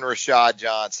maybe even Rashad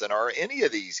Johnson or any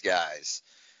of these guys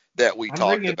that we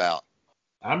talked about.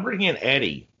 I'm bringing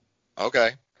Eddie.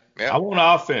 Okay. Yeah. I want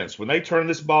offense. When they turn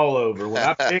this ball over, when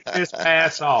I pick this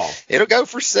pass off, it'll go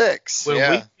for 6.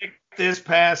 When we pick this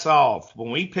pass off,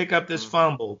 when we pick up this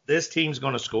fumble, this team's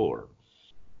going to score.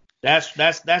 That's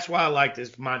why I like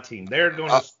this. My team, they're going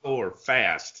to score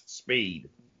fast, speed.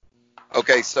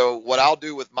 Okay, so what I'll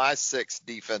do with my 6th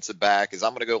defensive back is I'm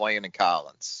going to go Landon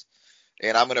Collins,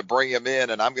 and I'm going to bring him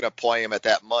in, and I'm going to play him at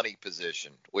that money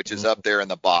position, which is up there in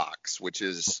the box, which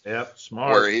is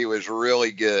smart, where he was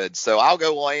really good. So I'll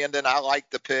go Landon. I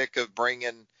like the pick of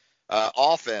bringing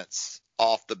offense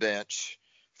off the bench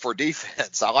for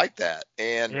defense. I like that.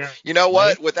 And you know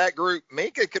what? With that group,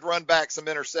 Minka could run back some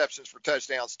interceptions for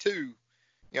touchdowns too.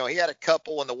 He had a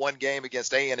couple in the one game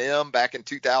against A&M back in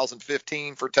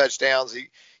 2015 for touchdowns.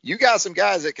 You got some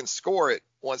guys that can score it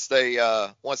once they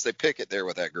pick it there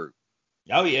with that group.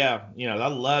 Oh yeah. I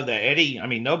love that. Eddie, I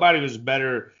mean, nobody was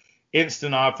better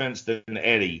instant offense than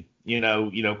Eddie.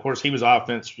 Of course he was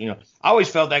offense. I always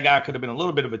felt that guy could have been a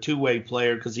little bit of a two-way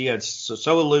player because he had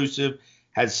so elusive,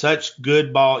 had such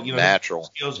good ball, natural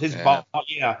skills. His ball,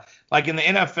 like in the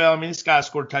NFL. I mean, this guy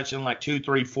scored touchdown like 2,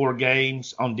 3, 4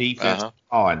 games on defense.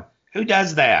 Who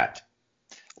does that?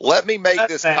 Let me make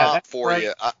this comp for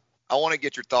you. I want to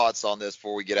get your thoughts on this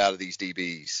before we get out of these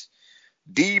DBs.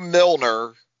 D.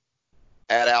 Milner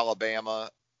at Alabama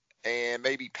and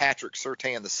maybe Patrick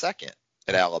Surtain II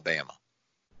at Alabama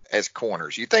as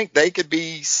corners. You think they could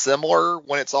be similar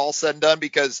when it's all said and done?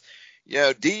 Because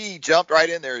D jumped right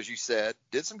in there, as you said,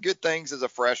 did some good things as a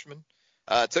freshman,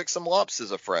 took some lumps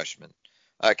as a freshman,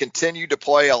 continued to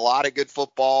play a lot of good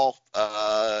football,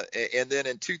 and then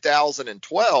in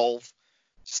 2012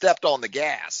 stepped on the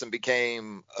gas and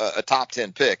became a top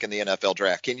 10 pick in the NFL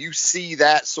draft. Can you see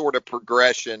that sort of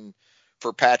progression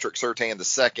for Patrick Surtain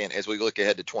II as we look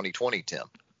ahead to 2020, Tim?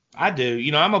 I do.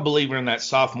 I'm a believer in that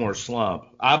sophomore slump.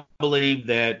 I believe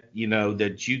that,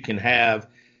 that you can have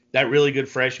that really good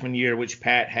freshman year, which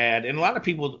Pat had. And a lot of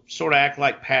people sort of act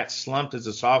like Pat slumped as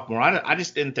a sophomore. I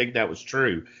just didn't think that was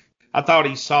true. I thought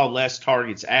he saw less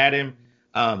targets at him.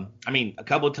 A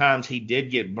couple of times he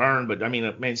did get burned, but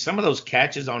man, some of those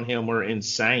catches on him were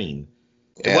insane.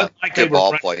 It wasn't like good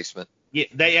ball placement.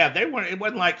 Yeah, they weren't. It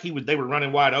wasn't like they were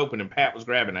running wide open and Pat was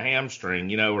grabbing a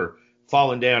hamstring, or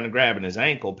falling down and grabbing his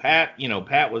ankle. Pat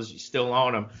was still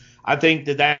on him. I think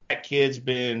that kid's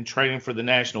been training for the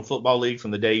National Football League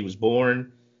from the day he was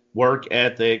born. Work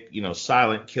ethic,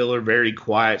 silent killer, very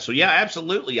quiet. So yeah,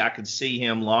 absolutely, I could see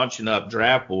him launching up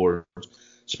draft boards,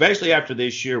 especially after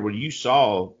this year where you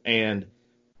saw, and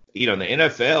the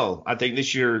NFL, I think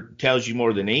this year tells you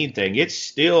more than anything. It's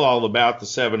still all about the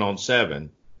 7-on-7.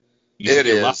 It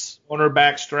is. A lot of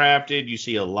cornerbacks drafted. You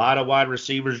see a lot of wide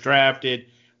receivers drafted.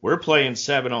 We're playing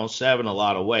 7-on-7 a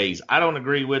lot of ways. I don't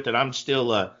agree with it. I'm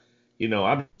still a give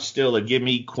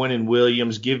me Quinnen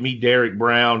Williams, give me Derrick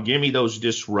Brown, give me those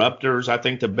disruptors. I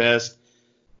think the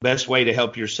best way to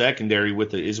help your secondary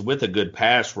is with a good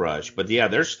pass rush. But yeah,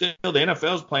 the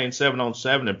NFL's playing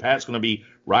 7-on-7, and Pat's going to be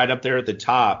right up there at the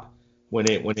top when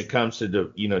it comes to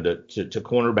to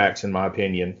cornerbacks, in my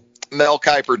opinion. Mel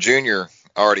Kiper Jr.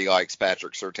 already likes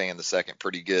Patrick Surtain II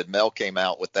pretty good. Mel came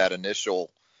out with that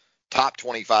initial top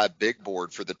 25 big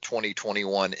board for the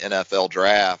 2021 NFL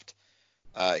draft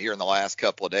here in the last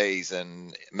couple of days,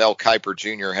 and Mel Kiper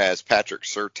Jr. has Patrick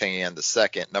Surtain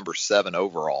II, number 7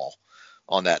 overall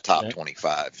on that top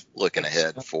 25, looking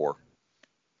ahead for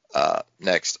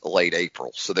next late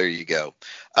April. So there you go.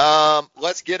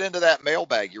 Let's get into that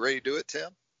mailbag. You ready to do it, Tim?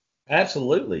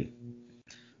 Absolutely.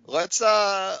 Let's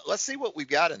see what we've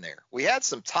got in there. We had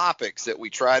some topics that we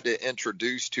tried to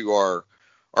introduce to our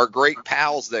great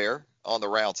pals there on the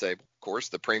roundtable. Of course,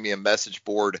 the premium message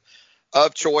board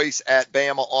of choice at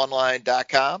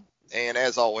BamaOnline.com. And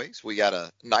as always, we got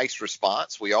a nice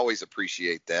response. We always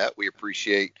appreciate that. We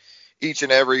appreciate each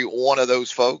and every one of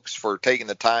those folks for taking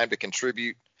the time to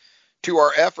contribute to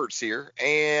our efforts here.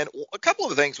 And a couple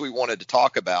of the things we wanted to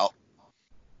talk about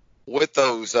with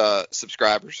those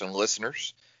subscribers and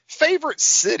listeners. Favorite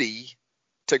city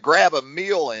to grab a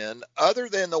meal in other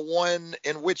than the one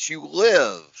in which you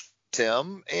live,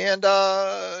 Tim. And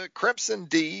Crimson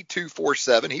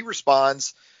D247, he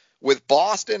responds with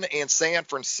Boston and San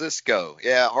Francisco.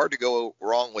 Yeah, hard to go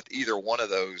wrong with either one of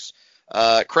those.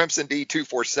 Crimson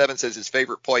D247 says his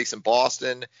favorite place in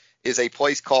Boston is a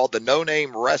place called the No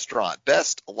Name Restaurant.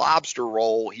 Best lobster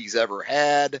roll he's ever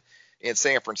had. In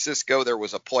San Francisco, there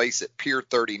was a place at Pier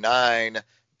 39.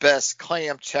 Best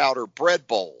clam chowder bread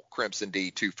bowl, Crimson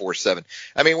D247.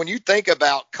 I mean, when you think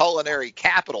about culinary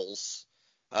capitals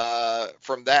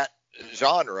from that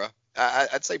genre,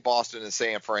 I'd say Boston and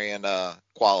San Fran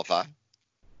qualify.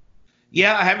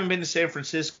 Yeah, I haven't been to San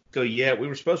Francisco yet. We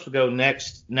were supposed to go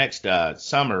next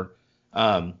summer.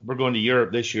 We're going to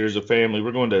Europe this year as a family.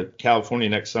 We're going to California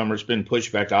next summer. It's been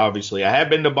pushed back, obviously. I have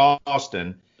been to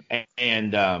Boston,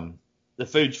 and the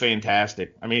food's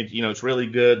fantastic. I mean, it's really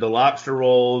good. The lobster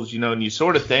rolls, and you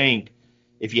sort of think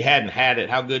if you hadn't had it,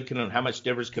 how much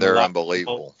difference can they're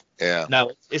unbelievable. Yeah.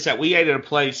 No, it's that we ate at a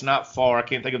place not far. I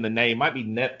can't think of the name. It might be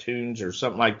Neptune's or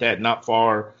something like that. Not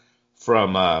far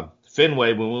from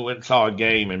Fenway when we went and saw a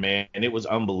game, and it was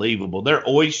unbelievable. Their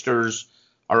oysters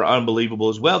are unbelievable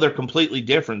as well. They're completely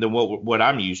different than what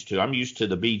I'm used to. I'm used to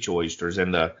the beach oysters,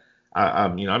 and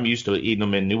I'm used to eating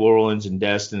them in New Orleans and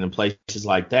Destin and places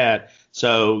like that.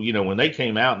 So, when they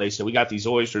came out and they said, we got these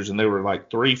oysters and they were like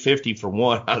 $3.50 for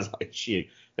one, I was like, shit,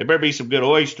 they better be some good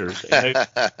oysters. And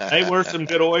they were some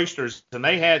good oysters, and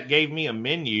they gave me a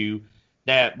menu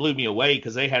that blew me away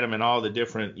because they had them in all the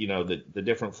different, the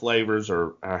different flavors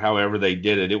or however they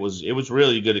did it. It was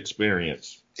really a good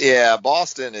experience. Yeah,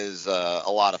 Boston is a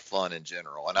lot of fun in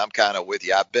general, and I'm kind of with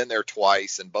you. I've been there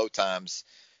twice, and both times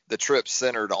the trip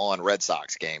centered on Red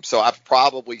Sox games. So I've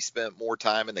probably spent more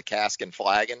time in the Cask and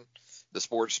Flagon, the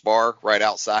sports bar right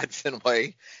outside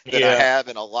Fenway, than I have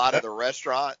in a lot of the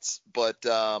restaurants. But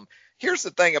here's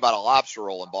the thing about a lobster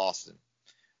roll in Boston.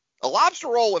 A lobster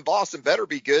roll in Boston better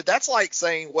be good. That's like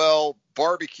saying, well,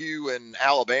 barbecue in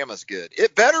Alabama's good.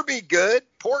 It better be good.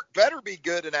 Pork better be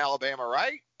good in Alabama,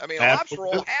 right? I mean, a lobster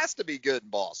roll has to be good in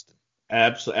Boston.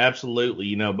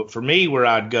 Absolutely. But for me, where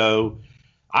I'd go,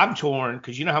 I'm torn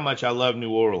because you know how much I love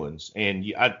New Orleans, and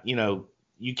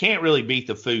you can't really beat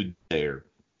the food there.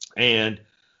 And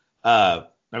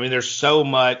there's so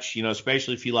much,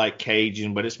 especially if you like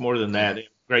Cajun, but it's more than that.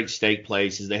 Great steak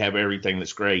places, they have everything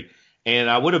that's great. And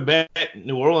I would have bet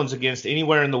New Orleans against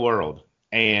anywhere in the world.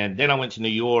 And then I went to New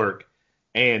York,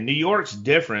 and New York's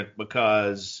different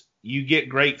because you get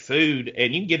great food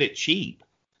and you can get it cheap.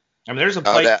 I mean, there's a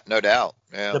place. No doubt.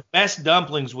 Yeah. The best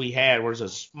dumplings we had was a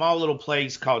small little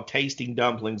place called Tasting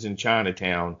Dumplings in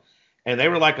Chinatown, and they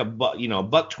were like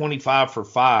 $1.25 for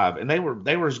 5, and they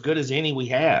were as good as any we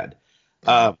had.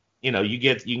 You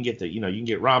can get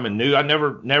ramen noodle. I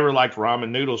never liked ramen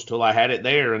noodles till I had it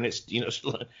there, and it's it's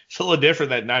a little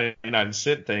different, that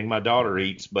 99-cent thing my daughter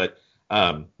eats. But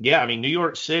I mean, New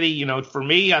York City, for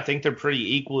me, I think they're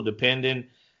pretty equal dependent.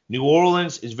 New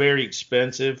Orleans is very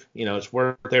expensive. It's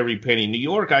worth every penny. New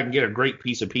York, I can get a great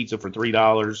piece of pizza for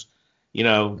 $3.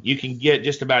 You can get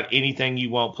just about anything you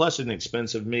want, plus an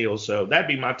expensive meal. So that'd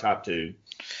be my top 2.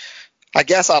 I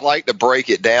guess I'd like to break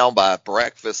it down by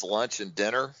breakfast, lunch, and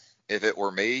dinner. If it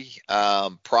were me,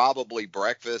 probably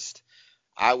breakfast,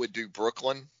 I would do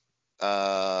Brooklyn,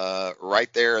 right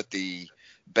there at the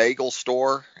bagel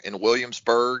store in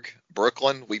Williamsburg,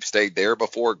 Brooklyn. We've stayed there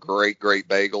before. Great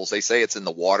bagels. They say it's in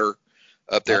the water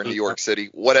up there in New York City.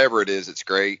 Whatever it is, it's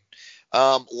great.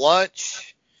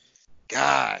 Lunch,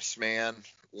 gosh, man.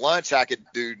 Lunch, I could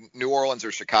do New Orleans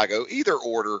or Chicago. Either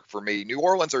order for me. New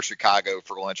Orleans or Chicago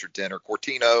for lunch or dinner.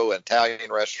 Cortino, an Italian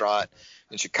restaurant.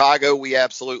 In Chicago, we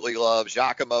absolutely love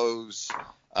Giacomo's.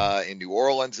 In New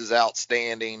Orleans is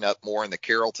outstanding, up more in the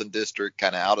Carrollton district,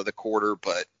 kind of out of the quarter,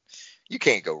 but you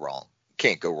can't go wrong.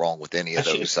 Can't go wrong with any of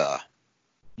those.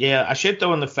 I should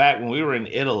throw in the fact when we were in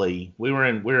Italy, we were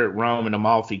at Rome and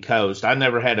Amalfi Coast. I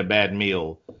never had a bad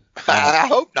meal. I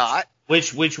hope not.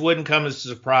 Which wouldn't come as a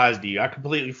surprise to you. I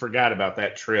completely forgot about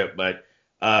that trip, but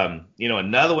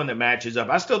another one that matches up.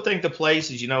 I still think the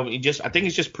places, I think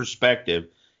it's just perspective.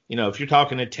 If you're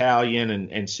talking Italian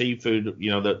and seafood,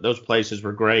 those places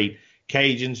were great.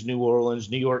 Cajuns, New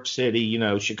Orleans, New York City,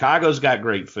 Chicago's got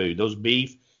great food. Those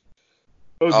beef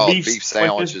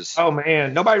sandwiches. Oh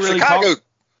man, nobody really Chicago.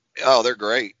 They're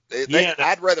great.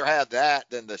 I'd rather have that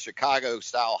than the Chicago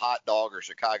style hot dog or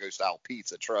Chicago style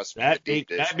pizza. Trust me. That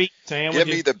beef sandwich. Give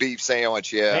me the beef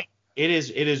sandwich. Yeah. It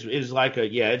is like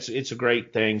it's a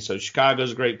great thing. So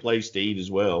Chicago's a great place to eat as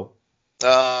well.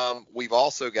 We've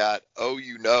also got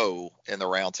in the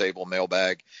roundtable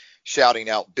mailbag shouting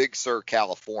out Big Sur,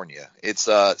 California. It's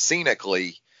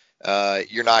scenically,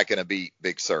 you're not going to beat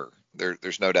Big Sur.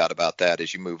 There's no doubt about that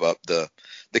as you move up the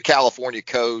California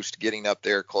coast, getting up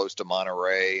there close to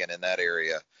Monterey and in that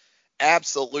area.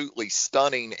 Absolutely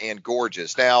stunning and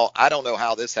gorgeous. Now, I don't know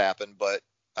how this happened, but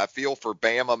I feel for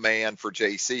Bama Man for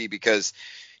JC because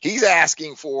he's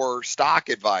asking for stock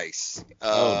advice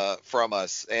from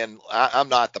us, and I'm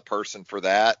not the person for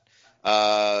that.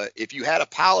 If you had a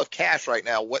pile of cash right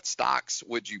now, what stocks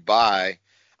would you buy?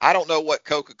 I don't know what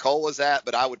Coca-Cola's at,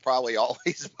 but I would probably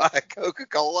always buy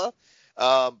Coca-Cola.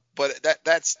 But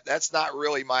that's not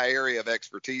really my area of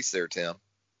expertise there, Tim.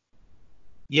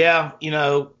 Yeah,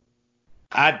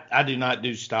 I do not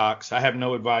do stocks. I have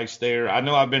no advice there. I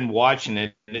know I've been watching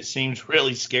it, and it seems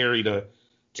really scary to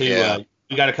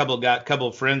we got a couple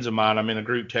of friends of mine I'm in a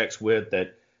group text with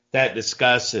that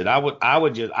discuss it.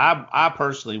 I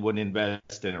personally wouldn't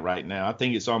invest in it right now. I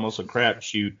think it's almost a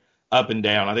crapshoot up and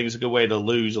down. I think it's a good way to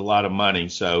lose a lot of money.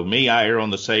 So me, I err on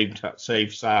the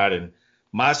safe side, and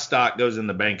my stock goes in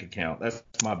the bank account. That's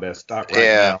my best stock right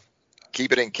now.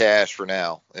 Keep it in cash for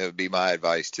now. It would be my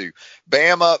advice too.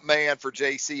 Bama Man for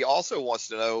JC also wants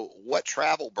to know what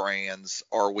travel brands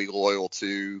are we loyal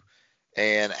to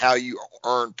and how you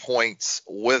earn points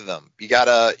with them. You got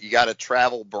a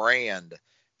travel brand,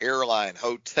 airline,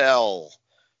 hotel,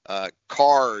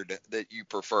 card that you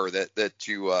prefer that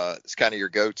you is kind of your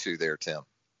go-to there, Tim.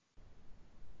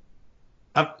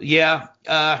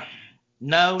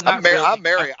 No, not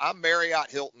really. I'm Marriott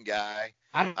Hilton guy.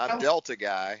 I'm Delta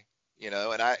guy,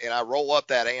 and I roll up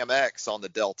that Amex on the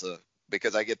Delta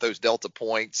because I get those Delta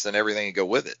points and everything to go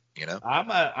with it,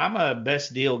 I'm a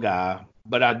best deal guy,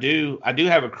 but I do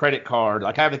have a credit card.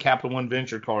 Like I have the Capital One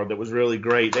Venture card that was really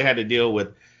great. They had to deal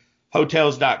with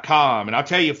Hotels.com, and I'll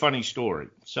tell you a funny story.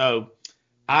 So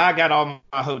I got all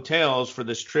my hotels for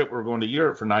this trip. We're going to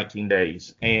Europe for 19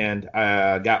 days, and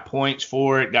I got points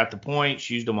for it, got the points,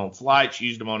 used them on flights,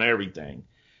 used them on everything.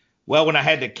 Well, when I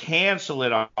had to cancel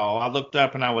it all, I looked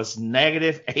up and I was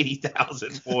negative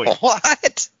 80,000 points.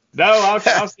 What? No, I'll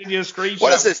send you a screenshot.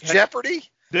 What is this, Jeopardy?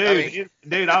 Dude,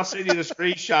 I'll send you the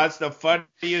screenshots. The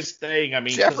funniest thing.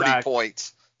 Jeopardy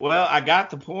points. Well, I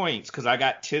got the points because I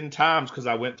got 10 times because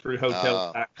I went through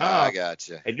Hotels.com. I got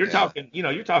you. And you're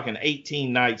talking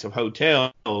 18 nights of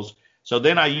hotels. So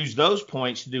then I use those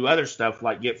points to do other stuff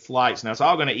like get flights. Now it's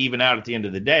all going to even out at the end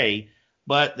of the day.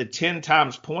 But the 10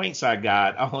 times points I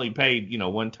got, I only paid,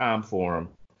 one time for them.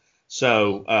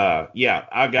 So,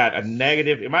 I got a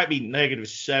negative. It might be negative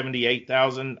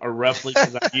 78,000 or roughly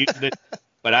because I used it.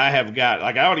 But I have got,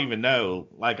 I don't even know.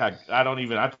 I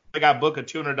think I book a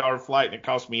 $200 flight and it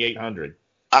cost me $800.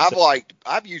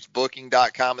 I've used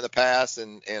Booking.com in the past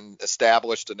and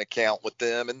established an account with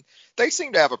them, and they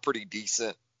seem to have a pretty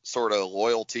decent sort of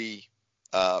loyalty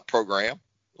program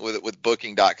with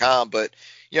Booking.com. But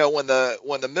when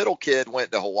the middle kid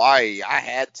went to Hawaii, I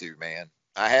had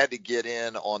to get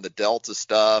in on the Delta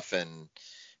stuff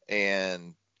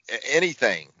and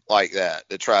anything like that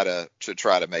to try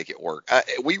to make it work.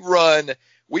 We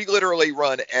literally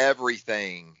run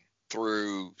everything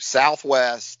through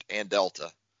Southwest and Delta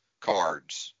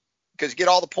cards because you get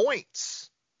all the points,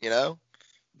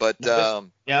 But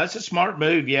that's a smart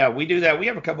move. Yeah, we do that. We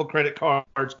have a couple credit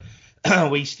cards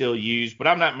we still use, but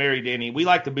I'm not married to any. We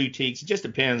like the boutiques. It just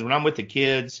depends. When I'm with the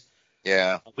kids,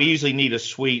 we usually need a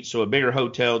suite, so a bigger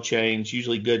hotel chain's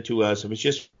usually good to us. If it's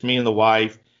just me and the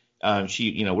wife,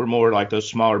 we're more like those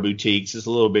smaller boutiques. It's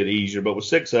a little bit easier, but with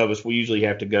 6 of us, we usually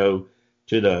have to go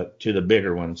to the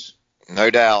bigger ones. No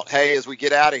doubt. Hey, as we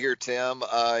get out of here, Tim,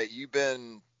 you've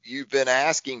been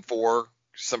asking for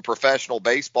some professional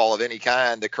baseball of any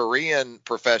kind. The Korean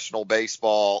Professional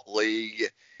Baseball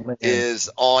League is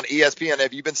on ESPN.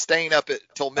 Have you been staying up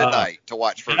till midnight to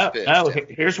watch first pitch? No,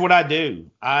 here's what I do.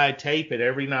 I tape it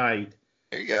every night.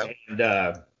 There you go. And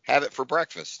have it for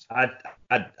breakfast. I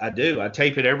do. I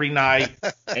tape it every night,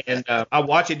 and I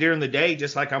watch it during the day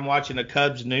just like I'm watching a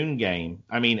Cubs noon game.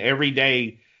 I mean, every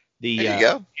day. There you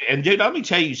go. And, dude, let me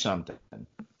tell you something.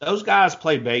 Those guys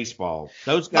play baseball.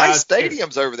 Those guys. Nice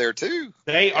stadiums over there, too.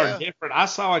 They are different. I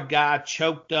saw a guy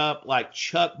choked up like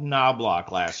Chuck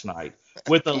Knobloch last night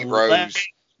with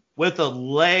a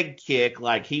leg kick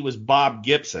like he was Bob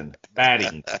Gibson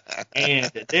batting.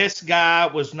 And this guy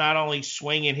was not only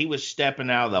swinging, he was stepping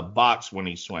out of the box when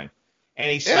he swung. And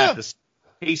he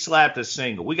slapped a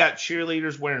single. We got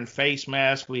cheerleaders wearing face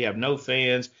masks. We have no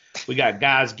fans. We got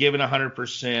guys giving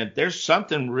 100%. There's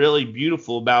something really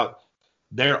beautiful about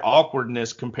their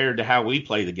awkwardness compared to how we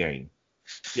play the game.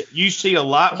 You see a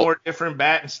lot more different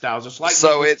batting styles. It's like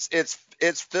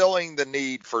it's filling the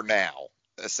need for now,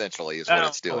 essentially, is what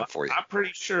it's doing for you. I'm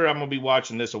pretty sure I'm going to be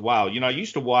watching this a while. I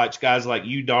used to watch guys like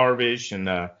Yu Darvish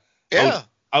and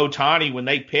Ohtani when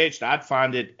they pitched. I'd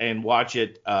find it and watch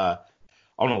it on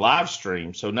a live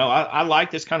stream. So, no, I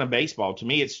like this kind of baseball. To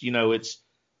me, it's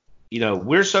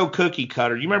we're so cookie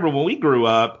cutter. You remember when we grew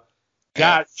up,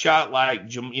 guys shot like,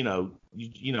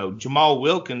 Jamal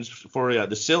Wilkins for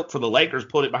the Lakers,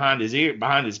 put it behind his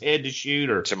head to shoot,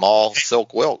 or Jamal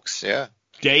Silk Wilkes. Yeah.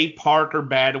 Dave Parker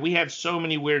batted. We have so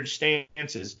many weird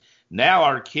stances. Now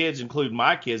our kids, including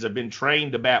my kids, have been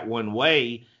trained to bat one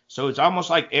way. So it's almost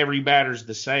like every batter's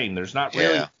the same. There's not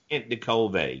really Kent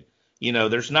DeColve.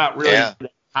 There's not really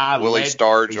high Willie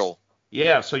Stargell.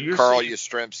 Yeah, so you're Carl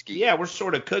Yastrzemski. Yeah, we're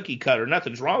sort of cookie cutter.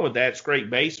 Nothing's wrong with that. It's great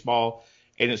baseball,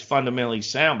 and it's fundamentally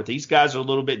sound. But these guys are a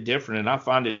little bit different, and I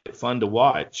find it fun to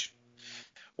watch.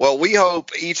 Well, we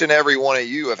hope each and every one of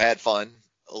you have had fun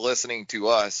listening to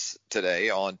us today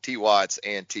on T-Watts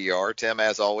and TR. Tim,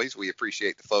 as always, we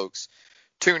appreciate the folks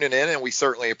tuning in, and we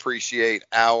certainly appreciate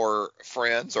our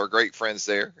great friends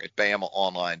there at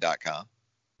BamaOnline.com.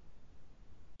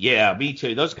 Yeah, me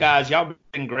too. Those guys, y'all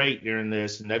been great during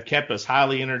this, and they've kept us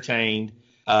highly entertained.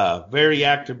 Very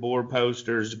active board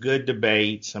posters, good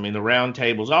debates. I mean, the round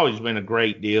table's always been a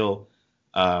great deal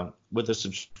with the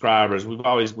subscribers. We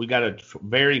got a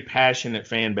very passionate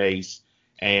fan base,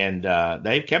 and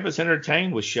they've kept us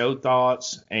entertained with show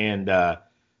thoughts and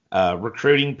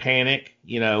recruiting panic.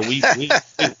 We've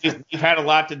had a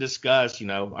lot to discuss.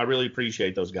 I really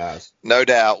appreciate those guys. No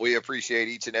doubt. We appreciate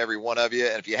each and every one of you.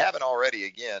 And if you haven't already,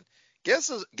 again,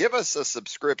 give us a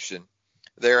subscription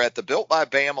there at the Built by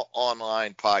Bama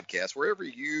Online podcast. Wherever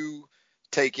you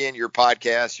take in your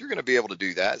podcast, you're going to be able to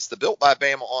do that. It's the Built by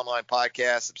Bama Online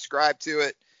podcast. Subscribe to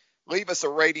it. Leave us a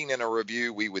rating and a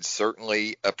review. We would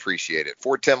certainly appreciate it.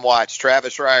 For Tim Watts,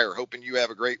 Travis Reier, hoping you have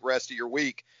a great rest of your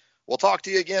week. We'll talk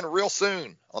to you again real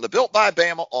soon on the Built by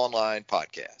Bama Online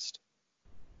podcast.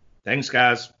 Thanks,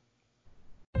 guys.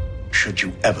 Should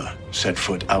you ever set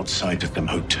foot outside of them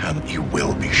hotel, you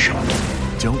will be shot.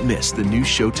 Don't miss the new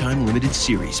Showtime limited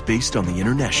series based on the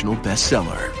international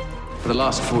bestseller. For the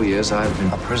last 4 years, I've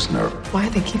been a prisoner. Why are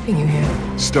they keeping you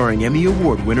here? Starring Emmy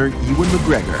Award winner Ewan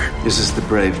McGregor. This is the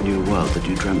brave new world that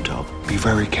you dreamt of. Be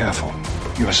very careful.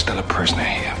 You are still a prisoner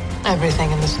here.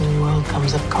 Everything in this new world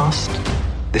comes at cost.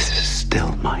 This is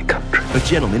still my country. A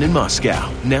Gentleman in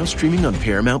Moscow, now streaming on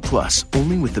Paramount Plus,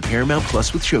 only with the Paramount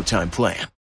Plus with Showtime plan.